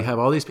 Like, you Yeah. have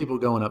all these people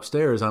going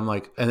upstairs. I'm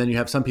like, and then you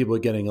have some people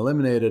getting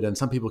eliminated and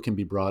some people can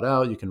be brought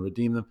out. You can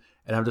redeem them.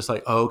 And I'm just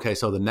like, oh, okay.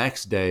 So the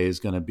next day is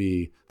going to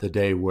be the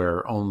day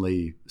where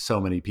only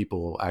so many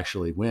people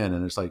actually win.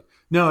 And it's like,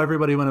 no,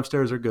 everybody went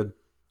upstairs. They're good.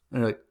 And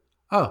you're like,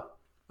 oh,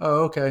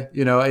 okay.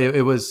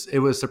 It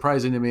was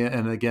surprising to me.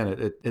 And again,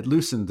 it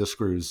loosened the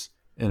screws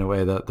in a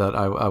way that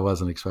I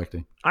wasn't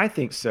expecting. I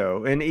think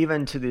so. And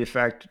even to the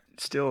effect,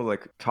 still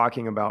like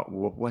talking about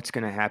what's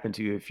going to happen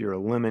to you if you're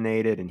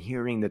eliminated and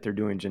hearing that they're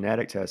doing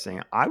genetic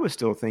testing, I was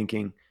still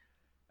thinking,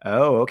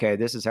 oh, okay,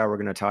 this is how we're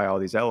going to tie all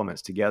these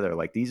elements together.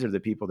 Like these are the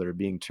people that are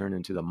being turned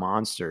into the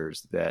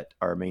monsters that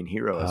our main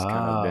hero has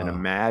kind of been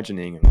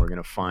imagining. And we're going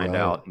to find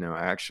out, no,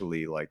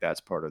 actually, like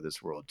that's part of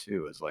this world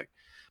too, is like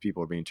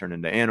people are being turned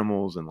into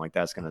animals. And like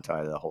that's going to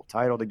tie the whole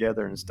title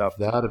together and stuff.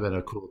 That'd have been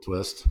a cool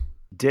twist.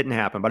 Didn't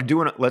happen, but I do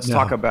want to, let's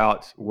talk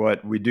about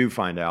what we do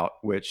find out,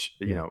 which,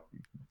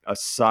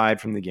 aside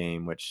from the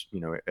game, which,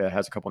 it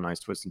has a couple nice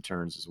twists and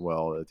turns as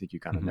well. I think you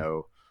kind of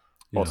know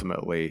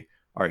ultimately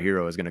our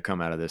hero is going to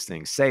come out of this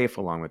thing safe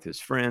along with his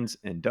friends,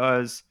 and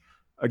does.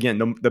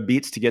 Again, the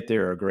beats to get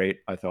there are great.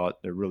 I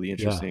thought they're really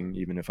interesting,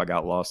 even if I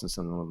got lost in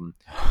some of them.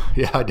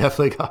 Yeah, I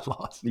definitely got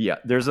lost. Yeah,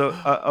 there's a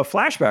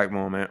flashback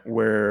moment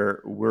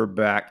where we're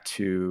back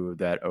to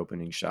that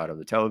opening shot of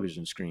the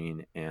television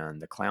screen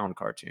and the clown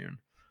cartoon.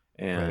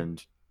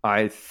 And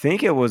I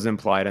think it was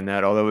implied in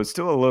that, although it's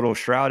still a little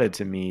shrouded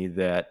to me,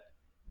 that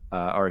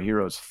our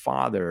hero's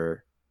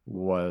father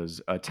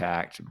was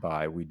attacked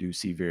by, we do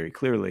see very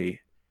clearly,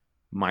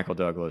 Michael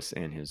Douglas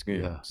and his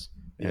goons.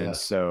 Yeah. And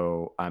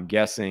so I'm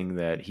guessing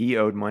that he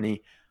owed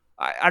money.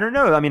 I don't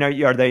know. I mean,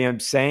 are they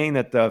saying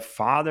that the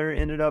father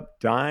ended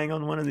up dying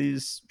on one of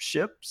these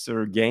ships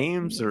or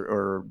games,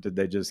 or did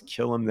they just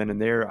kill him then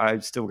and there? I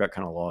still got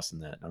kind of lost in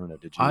that. I don't know.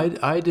 Did you?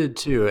 I did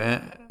too.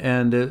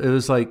 And it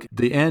was like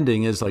the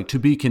ending is like to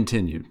be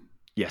continued.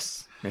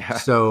 Yes. Yeah.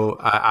 So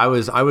I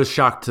was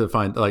shocked to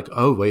find like,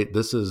 oh wait,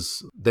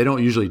 they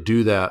don't usually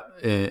do that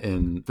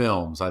in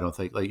films. I don't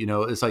think, like,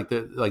 it's like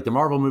the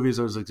Marvel movies.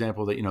 There's an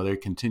example that, they're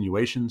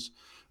continuations.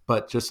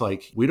 But just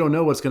like, we don't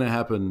know what's going to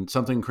happen.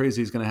 Something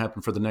crazy is going to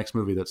happen for the next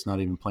movie that's not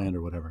even planned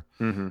or whatever.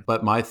 Mm-hmm.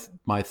 But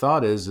my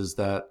thought is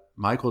that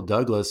Michael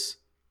Douglas,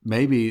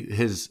 maybe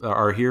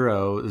our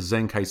hero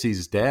Zen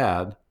Kaisi's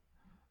dad,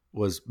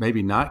 was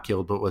maybe not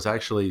killed, but was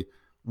actually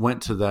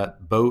went to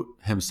that boat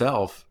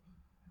himself,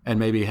 and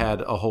maybe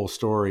had a whole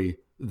story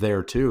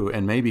there too,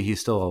 and maybe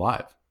he's still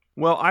alive.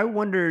 Well, I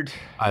wondered.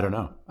 I don't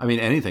know. I mean,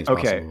 anything's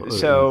possible. Okay,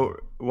 so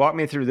walk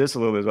me through this a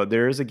little bit. But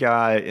there is a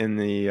guy in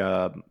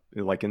the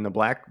like in the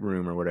black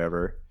room or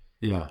whatever.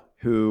 Yeah.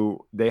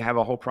 Who they have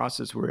a whole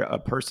process where a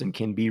person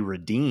can be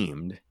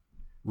redeemed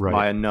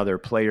by another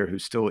player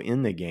who's still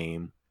in the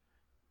game,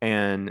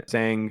 and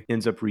Zhang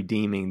ends up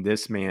redeeming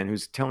this man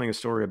who's telling a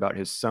story about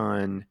his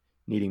son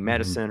needing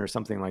medicine or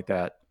something like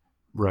that.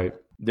 Right.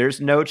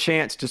 There's no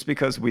chance, just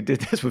because we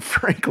did this with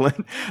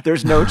Franklin,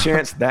 there's no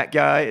chance that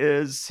guy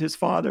is his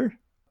father?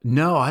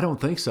 No, I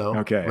don't think so.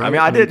 Okay. Right? I mean,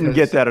 I didn't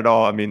get that at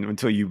all. I mean,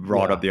 until you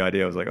brought up the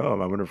idea, I was like,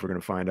 oh, I wonder if we're going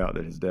to find out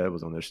that his dad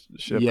was on this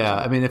ship. Yeah.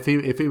 I mean, if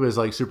he was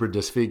like super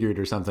disfigured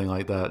or something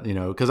like that,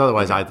 because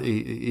otherwise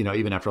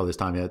even after all this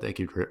time, I think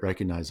you'd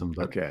recognize him.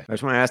 But okay. I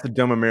just want to ask the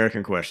dumb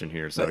American question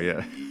here. So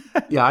yeah.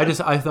 Yeah.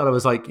 I thought it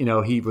was like,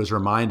 he was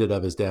reminded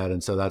of his dad.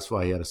 And so that's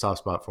why he had a soft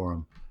spot for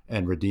him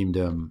and redeemed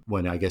him,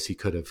 when I guess he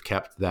could have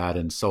kept that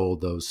and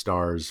sold those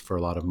stars for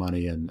a lot of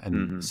money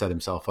and set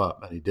himself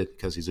up. And he did,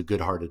 because he's a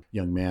good-hearted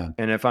young man.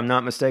 And if I'm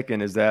not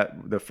mistaken, is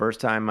that the first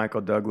time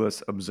Michael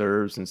Douglas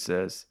observes and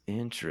says,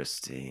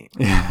 interesting?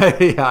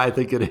 Yeah, I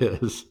think it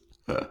is.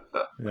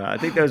 Yeah, I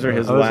think those are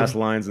his last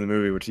lines in the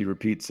movie, which he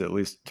repeats at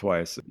least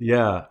twice.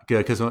 Yeah,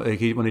 because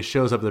when he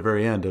shows up at the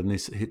very end, and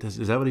is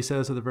that what he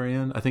says at the very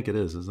end? I think it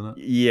is, isn't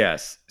it?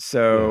 Yes.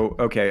 So,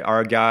 okay,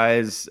 our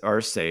guys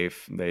are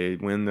safe. They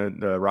win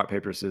the rock,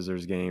 paper,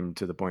 scissors game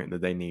to the point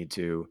that they need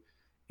to.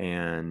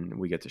 And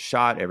we get the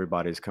shot.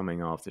 Everybody's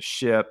coming off the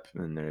ship,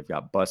 and they've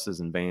got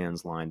buses and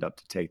vans lined up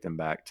to take them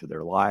back to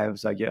their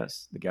lives, I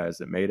guess, the guys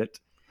that made it.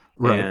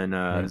 Right. And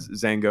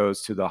Zhang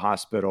goes to the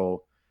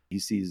hospital. He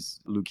sees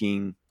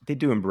Lukin. They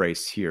do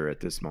embrace here at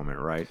this moment,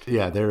 right?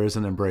 Yeah, there is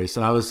an embrace.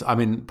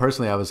 And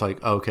personally, I was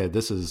like, okay,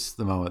 this is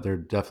the moment. They're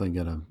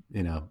definitely going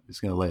to,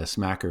 he's going to lay a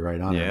smacker right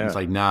on him. It's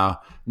like,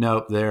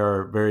 nope,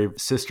 they're very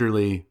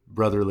sisterly,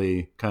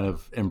 brotherly kind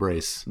of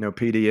embrace. No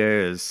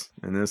PDAs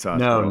in this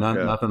hospital. No,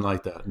 nothing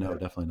like that. No,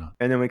 definitely not.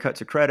 And then we cut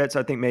to credits.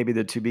 I think maybe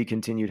the to be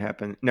continued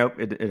happened. Nope,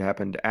 it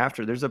happened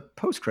after. There's a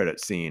post-credit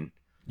scene.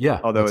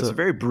 Yeah. Although it's a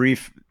very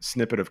brief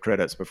snippet of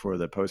credits before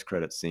the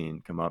post-credit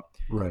scene come up.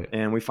 Right.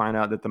 And we find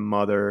out that the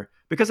mother,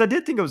 because I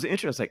did think it was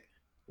interesting, like,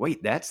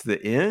 wait, that's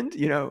the end?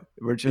 We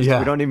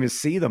Yeah. don't even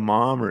see the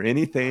mom or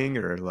anything,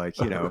 or like,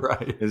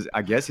 Right.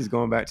 I guess he's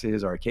going back to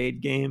his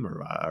arcade game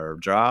or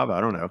job.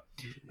 I don't know.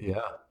 Yeah.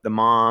 The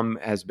mom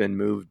has been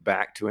moved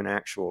back to an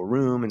actual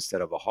room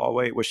instead of a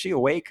hallway. Was she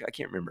awake? I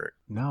can't remember.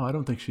 No, I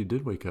don't think she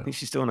did wake I up. think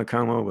she's still in a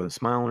coma with a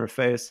smile on her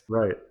face.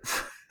 Right.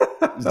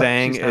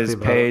 Zhang She's happy is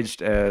about it.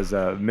 paged as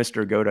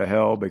Mr. Go to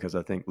Hell because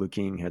I think Liu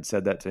King had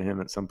said that to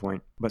him at some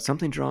point. But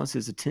something draws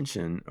his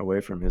attention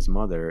away from his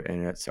mother,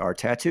 and it's our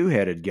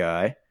tattoo-headed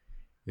guy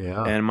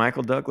Yeah. and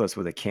Michael Douglas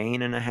with a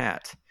cane and a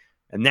hat.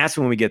 And that's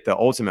when we get the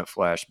ultimate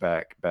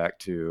flashback back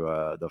to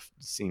the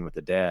scene with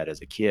the dad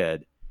as a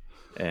kid.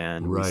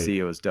 And we Right. see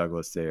it was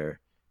Douglas there.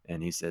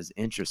 And he says,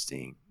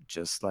 interesting,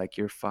 just like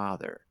your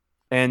father.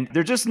 And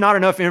there's just not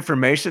enough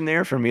information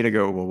there for me to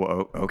go, well,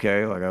 whoa,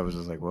 okay. Like I was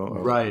just like, well,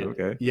 Right.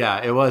 okay.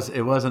 Yeah, it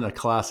wasn't a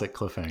classic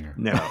cliffhanger.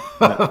 No.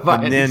 By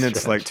And any then it's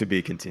stretch. like to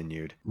be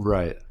continued.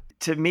 Right.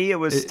 To me, it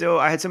was still,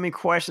 I had so many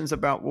questions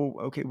about, well,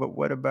 okay, but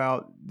what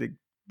about the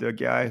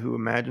guy who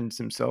imagines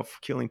himself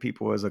killing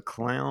people as a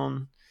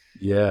clown?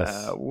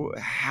 Yes.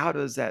 How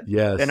does that?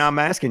 Yes. And I'm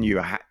asking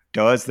you,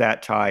 does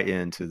that tie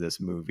into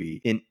this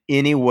movie in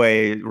any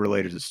way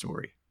related to the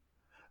story?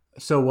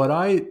 So what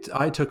I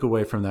took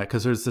away from that,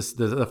 because there's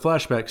the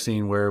flashback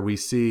scene where we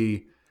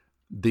see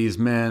these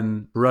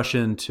men rush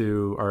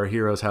into our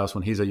hero's house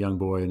when he's a young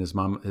boy, and his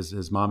mom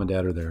and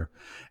dad are there,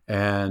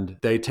 and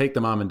they take the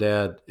mom and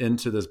dad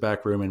into this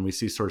back room, and we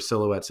see sort of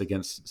silhouettes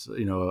against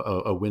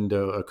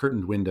a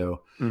curtained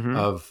window Mhm.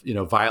 of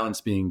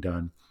violence being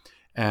done,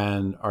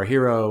 and our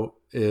hero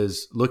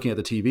is looking at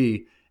the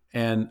TV,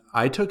 and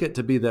I took it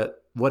to be that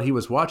what he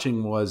was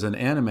watching was an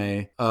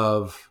anime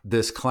of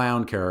this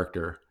clown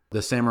character,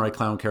 the samurai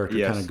clown character,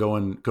 Yes. kind of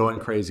going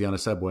crazy on a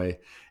subway.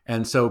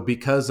 And so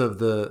because of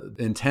the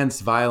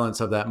intense violence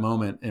of that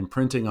moment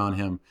imprinting on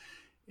him,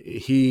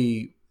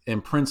 he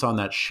imprints on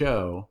that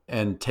show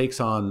and takes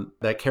on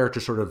that character,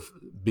 sort of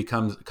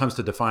comes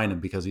to define him,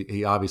 because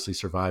he obviously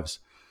survives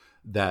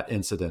that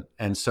incident.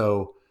 And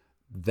so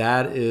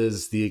that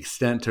is the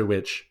extent to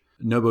which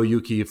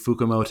Nobuyuki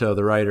Fukumoto,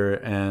 the writer,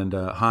 and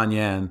Han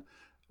Yan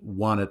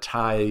want to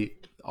tie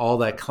all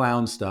that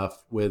clown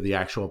stuff with the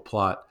actual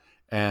plot.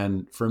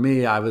 And for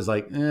me, I was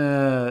like,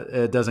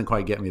 it doesn't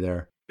quite get me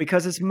there.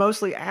 Because it's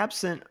mostly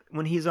absent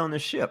when he's on the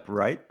ship,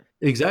 right?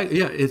 Exactly.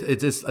 Yeah.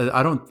 It's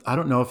I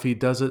don't know if he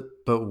does it,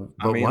 but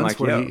I mean, once like,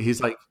 where yeah. he's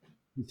like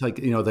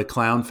the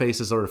clown face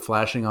is sort of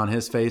flashing on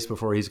his face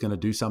before he's going to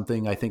do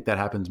something. I think that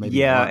happens maybe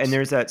Yeah, once. and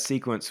there's that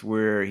sequence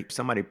where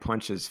somebody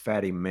punches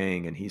Fatty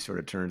Meng and he sort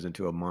of turns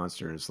into a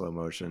monster in slow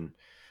motion.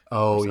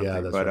 Oh or yeah,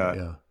 something. that's But,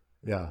 right.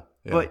 Yeah.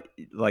 But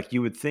like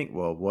you would think,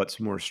 well, what's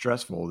more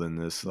stressful than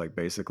this, like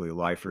basically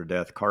life or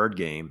death card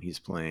game he's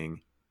playing?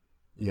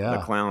 Yeah. The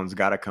clown's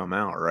got to come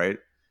out, right?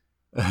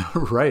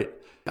 Right.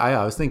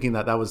 I was thinking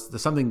that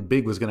was something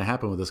big was going to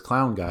happen with this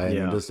clown guy, and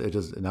Yeah. it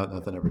just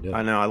nothing ever did.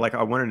 I know.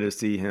 I wanted to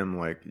see him,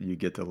 like you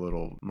get the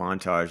little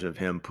montage of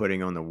him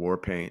putting on the war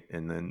paint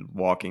and then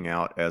walking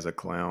out as a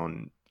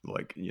clown,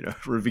 like,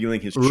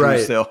 revealing his true Right.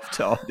 self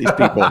to all these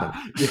people,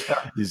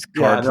 Yeah. this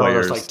card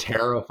players. Like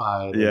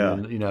terrified. Yeah.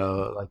 And,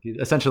 like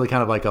essentially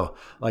kind of like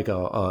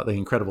the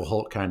Incredible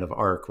Hulk kind of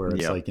arc where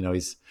it's Yep. like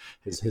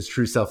his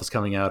true self is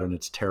coming out, and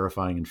it's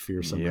terrifying and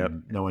fearsome. Yep.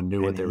 And no one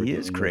knew what And they were he doing.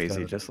 is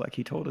crazy, just like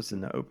he told us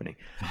in the opening.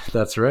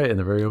 That's right, in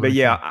the very opening. But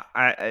yeah,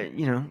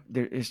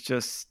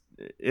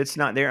 it's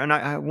not there. And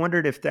I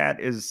wondered if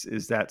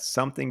is that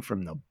something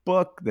from the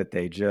book that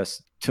they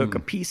just took a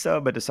piece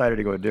of but decided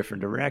to go a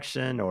different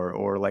direction,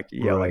 or like,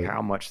 like Right.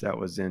 how much that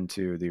was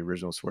into the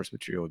original source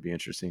material would be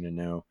interesting to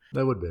know.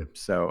 That would be.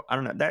 So I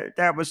don't know.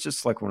 That was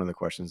just like one of the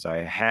questions I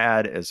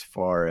had as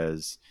far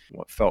as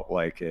what felt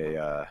like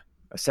a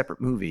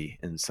separate movie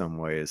in some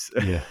ways.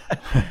 Yeah.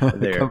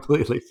 There.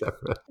 Completely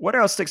separate. What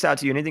else sticks out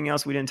to you? Anything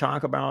else we didn't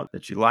talk about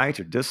that you liked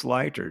or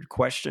disliked or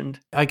questioned?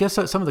 I guess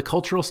some of the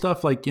cultural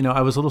stuff, like,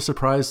 I was a little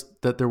surprised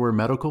that there were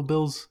medical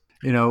bills.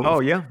 Oh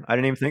yeah, I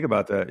didn't even think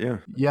about that. Yeah.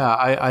 Yeah,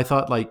 I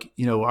thought, like,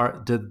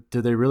 are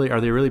they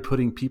really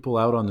putting people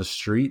out on the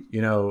street?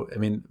 I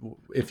mean,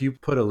 if you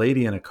put a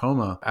lady in a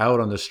coma out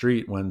on the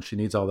street when she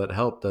needs all that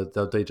help,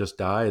 that they just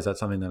die? Is that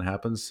something that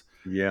happens?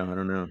 Yeah, I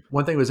don't know.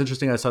 One thing that was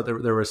interesting, I saw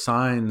there were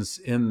signs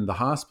in the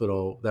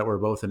hospital that were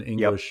both in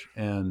English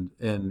and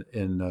in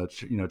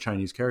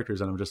Chinese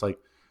characters, and I'm just like,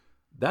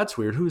 that's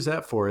weird. Who's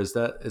that for? Is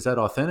that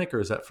authentic,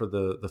 or is that for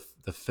the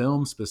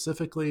film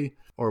specifically,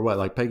 or what?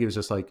 Like Peggy was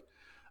just like,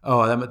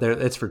 oh,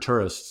 it's for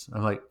tourists.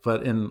 I'm like,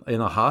 but in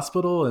a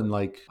hospital, and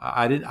like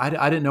I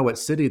didn't know what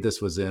city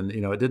this was in.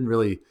 It didn't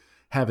really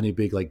have any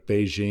big like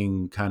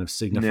Beijing kind of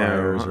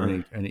signifiers or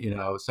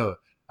any. So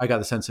I got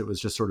the sense it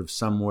was just sort of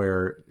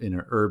somewhere in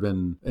an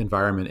urban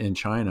environment in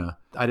China.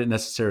 I didn't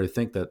necessarily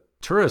think that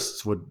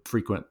tourists would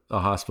frequent a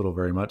hospital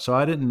very much. So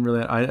I didn't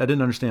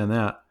understand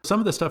that. Some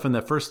of the stuff in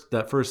that first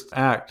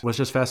act was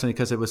just fascinating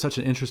because it was such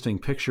an interesting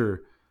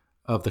picture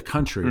of the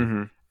country.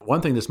 Mm-hmm. One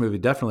thing this movie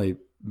definitely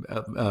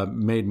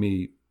made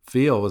me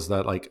feel was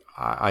that like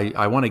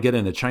I want to get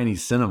into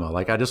Chinese cinema.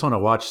 Like I just want to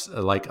watch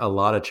like a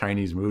lot of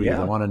Chinese movies.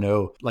 Yeah. I want to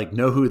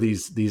know who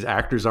these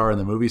actors are and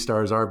the movie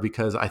stars are,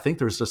 because I think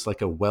there's just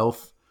like a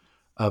wealth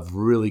of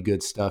really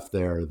good stuff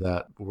there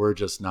that we're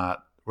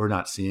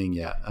not seeing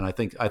yet. And I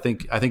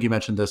think you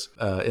mentioned this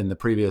in the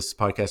previous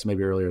podcast,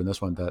 maybe earlier in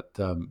this one, that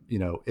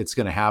it's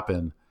going to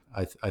happen.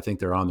 I think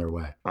they're on their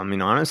way. I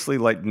mean, honestly,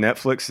 like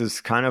Netflix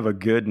is kind of a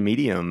good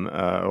medium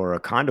or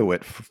a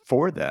conduit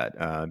for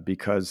that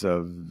because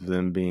of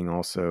them being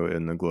also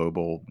in the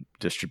global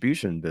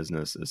distribution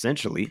business,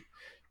 essentially.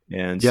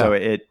 And so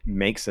it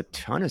makes a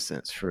ton of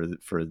sense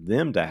for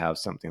them to have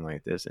something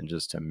like this and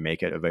just to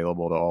make it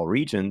available to all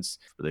regions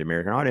for the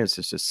American audience.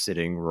 It's just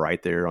sitting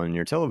right there on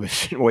your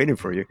television waiting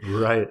for you.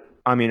 Right.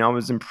 I mean, I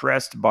was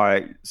impressed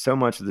by so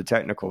much of the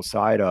technical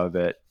side of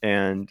it.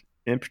 And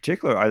in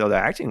particular, I thought the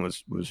acting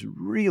was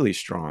really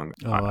strong.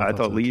 I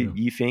thought Li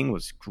Yifeng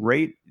was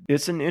great.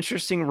 It's an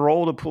interesting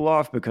role to pull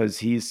off because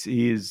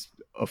he's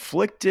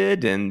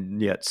afflicted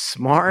and yet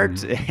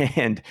smart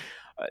and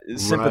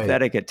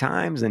sympathetic at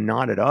times and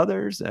not at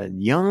others,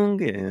 and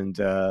young and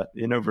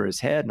in over his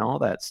head and all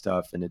that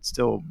stuff. And it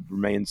still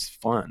remains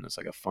fun. It's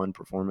like a fun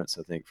performance,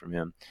 I think, from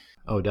him.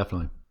 Oh,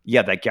 definitely.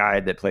 Yeah, that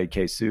guy that played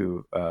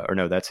Keisu, or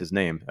no, that's his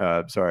name.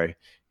 Sorry.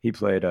 He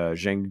played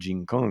Zheng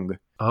Jingkong.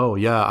 Oh,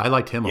 yeah. I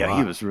liked him a lot. Yeah,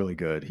 he was really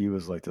good. He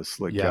was like the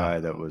slick guy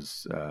that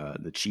was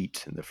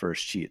the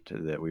first cheat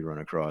that we run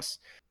across.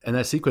 And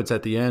that sequence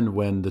at the end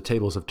when the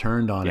tables have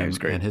turned on him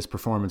and his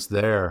performance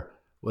there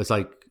was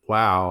like,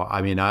 wow.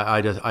 I mean,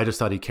 I just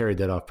thought he carried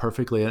that off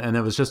perfectly. And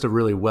it was just a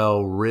really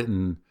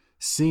well-written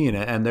scene.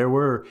 And there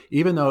were,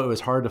 even though it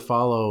was hard to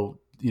follow,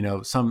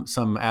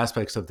 some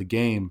aspects of the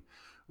game,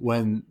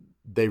 when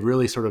they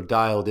really sort of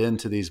dialed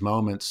into these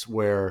moments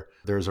where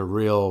there's a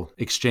real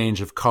exchange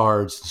of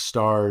cards,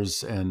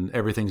 stars, and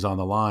everything's on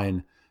the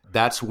line,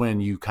 that's when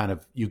you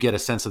get a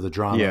sense of the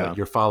drama. Yeah.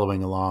 You're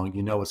following along,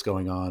 you know what's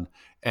going on.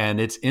 And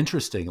it's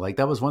interesting. Like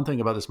that was one thing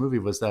about this movie,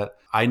 was that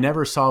I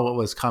never saw what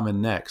was coming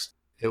next.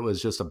 It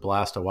was just a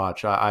blast to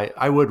watch.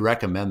 I would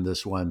recommend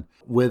this one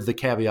with the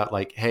caveat,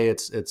 like, hey,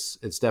 it's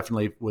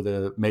definitely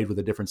made with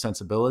a different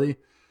sensibility,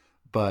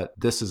 but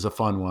this is a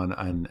fun one,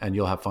 and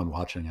you'll have fun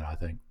watching it, I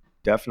think.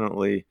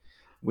 Definitely.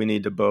 We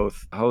need to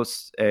both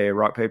host a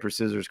rock, paper,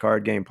 scissors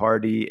card game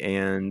party.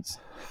 And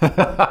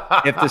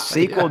if the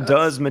sequel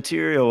does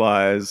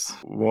materialize,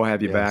 we'll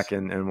have you back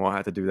and we'll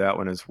have to do that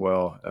one as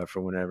well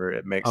for whenever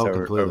it makes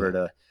over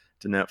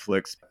to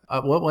Netflix.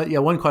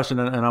 One question,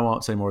 and I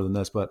won't say more than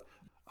this, but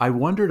I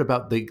wondered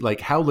about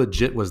how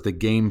legit was the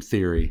game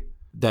theory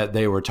that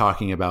they were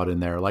talking about in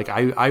there. Like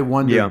I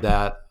wondered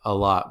that a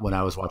lot when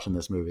I was watching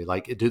this movie.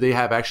 Like, do they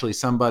have actually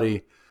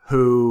somebody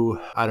who,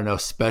 I don't know,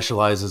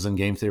 specializes in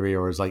game theory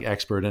or is like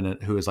expert in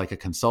it, who is like a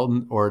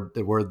consultant, or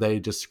were they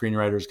just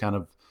screenwriters kind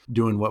of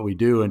doing what we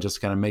do and just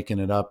kind of making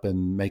it up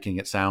and making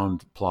it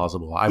sound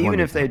plausible?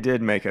 Even if they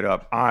did make it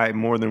up, I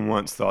more than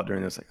once thought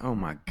during this, like, oh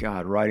my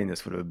God, writing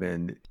this would have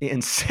been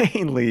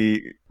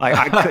insanely, like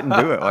I couldn't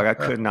do it. Like I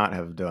could not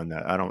have done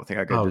that. I don't think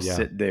I could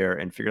sit there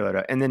and figure that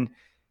out. And then,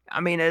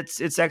 I mean,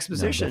 it's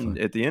exposition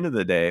at the end of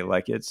the day.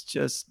 Like it's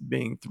just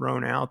being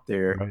thrown out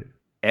there. Right.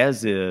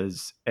 As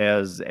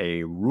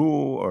a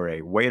rule or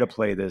a way to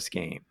play this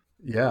game.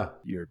 Yeah.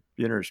 Your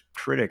inner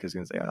critic is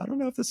going to say, I don't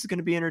know if this is going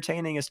to be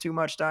entertaining. It's too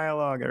much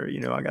dialogue, or,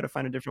 I got to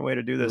find a different way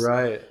to do this.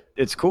 Right.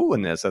 It's cool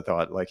in this, I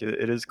thought. Like,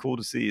 it is cool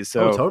to see.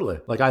 So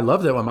totally. Like, I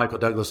loved it when Michael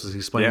Douglas was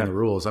explaining the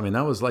rules. I mean,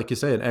 that was, like you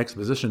say, an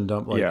exposition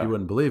dump like you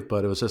wouldn't believe,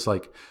 but it was just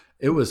like,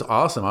 it was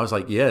awesome. I was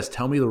like, yes,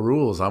 tell me the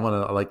rules. I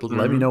want to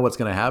let me know what's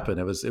going to happen.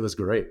 It was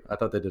great. I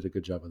thought they did a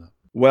good job of that.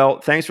 Well,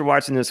 thanks for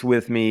watching this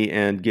with me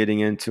and getting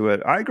into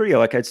it. I agree.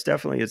 Like it's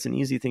an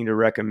easy thing to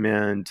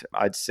recommend.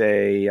 I'd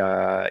say,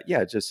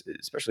 just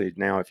especially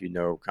now, if you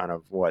know kind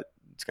of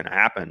what's going to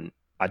happen,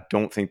 I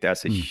don't think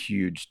that's a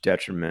huge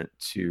detriment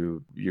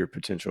to your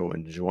potential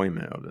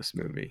enjoyment of this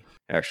movie.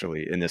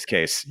 Actually, in this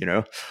case,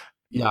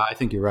 Yeah, I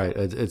think you're right.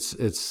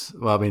 It's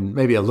well, I mean,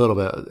 maybe a little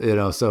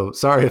bit, so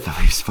sorry if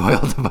I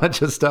spoiled a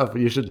bunch of stuff.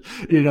 You should,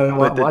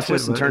 but the watch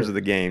twists and turns of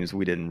the games,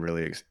 we didn't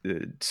really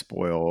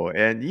spoil.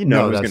 And who's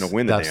going to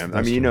win the game.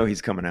 I mean,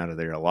 he's coming out of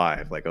there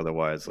alive. Like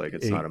otherwise, like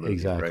it's not a movie.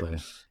 Exactly.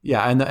 Right?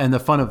 Yeah, and the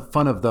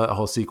fun of the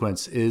whole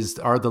sequence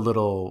are those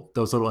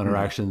little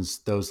interactions,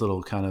 those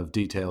little kind of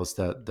details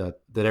that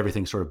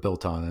everything's sort of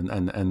built on,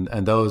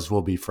 and those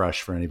will be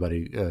fresh for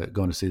anybody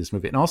going to see this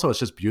movie. And also, it's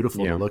just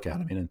beautiful to look at.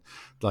 I mean, and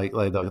like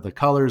the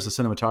colors, the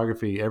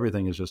cinematography,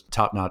 everything is just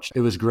top notch. It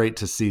was great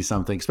to see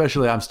something.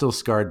 Especially, I'm still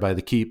scarred by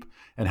The Keep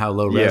and how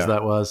low res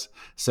that was.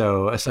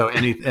 So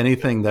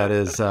anything that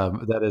is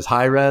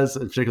high res,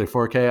 particularly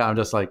 4K, I'm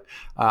just like,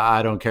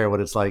 I don't care what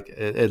it's like.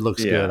 It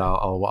looks good.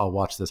 I'll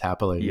watch this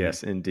happily.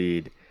 Yes,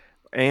 indeed.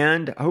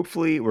 And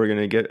hopefully we're going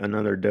to get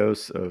another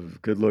dose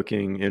of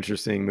good-looking,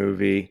 interesting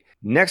movie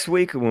next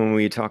week when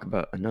we talk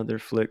about another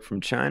flick from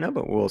China,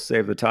 but we'll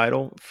save the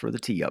title for the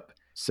tee-up.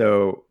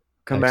 So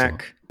come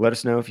back, let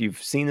us know if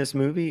you've seen this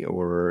movie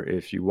or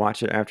if you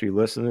watch it after you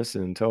listen to this,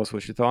 and tell us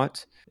what you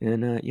thought.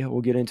 And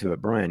we'll get into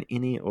it. Brian,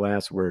 any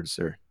last words,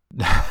 sir?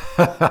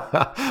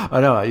 I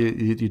know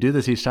you do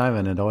this each time,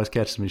 and it always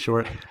catches me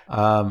short.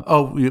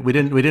 We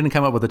didn't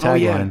come up with a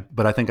tagline,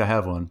 but I think I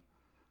have one: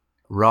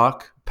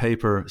 rock,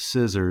 paper,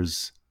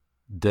 scissors,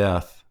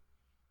 death,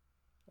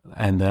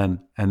 and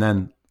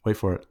then wait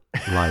for it,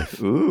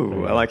 life.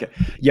 Ooh, I like it.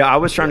 Yeah, I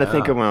was trying to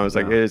think of one. I was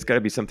like, it's got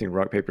to be something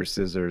rock, paper,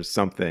 scissors,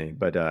 something.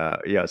 But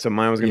so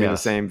mine was going to be the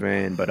same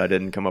vein, but I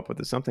didn't come up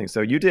with something.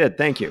 So you did.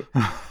 Thank you.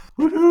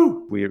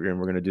 Woohoo! We're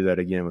going to do that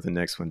again with the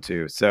next one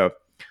too. So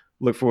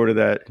look forward to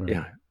that. Right.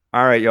 Yeah.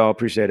 All right, y'all.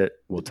 Appreciate it.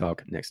 We'll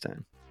talk next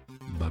time.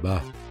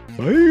 Bye-bye.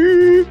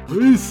 Bye.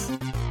 Peace.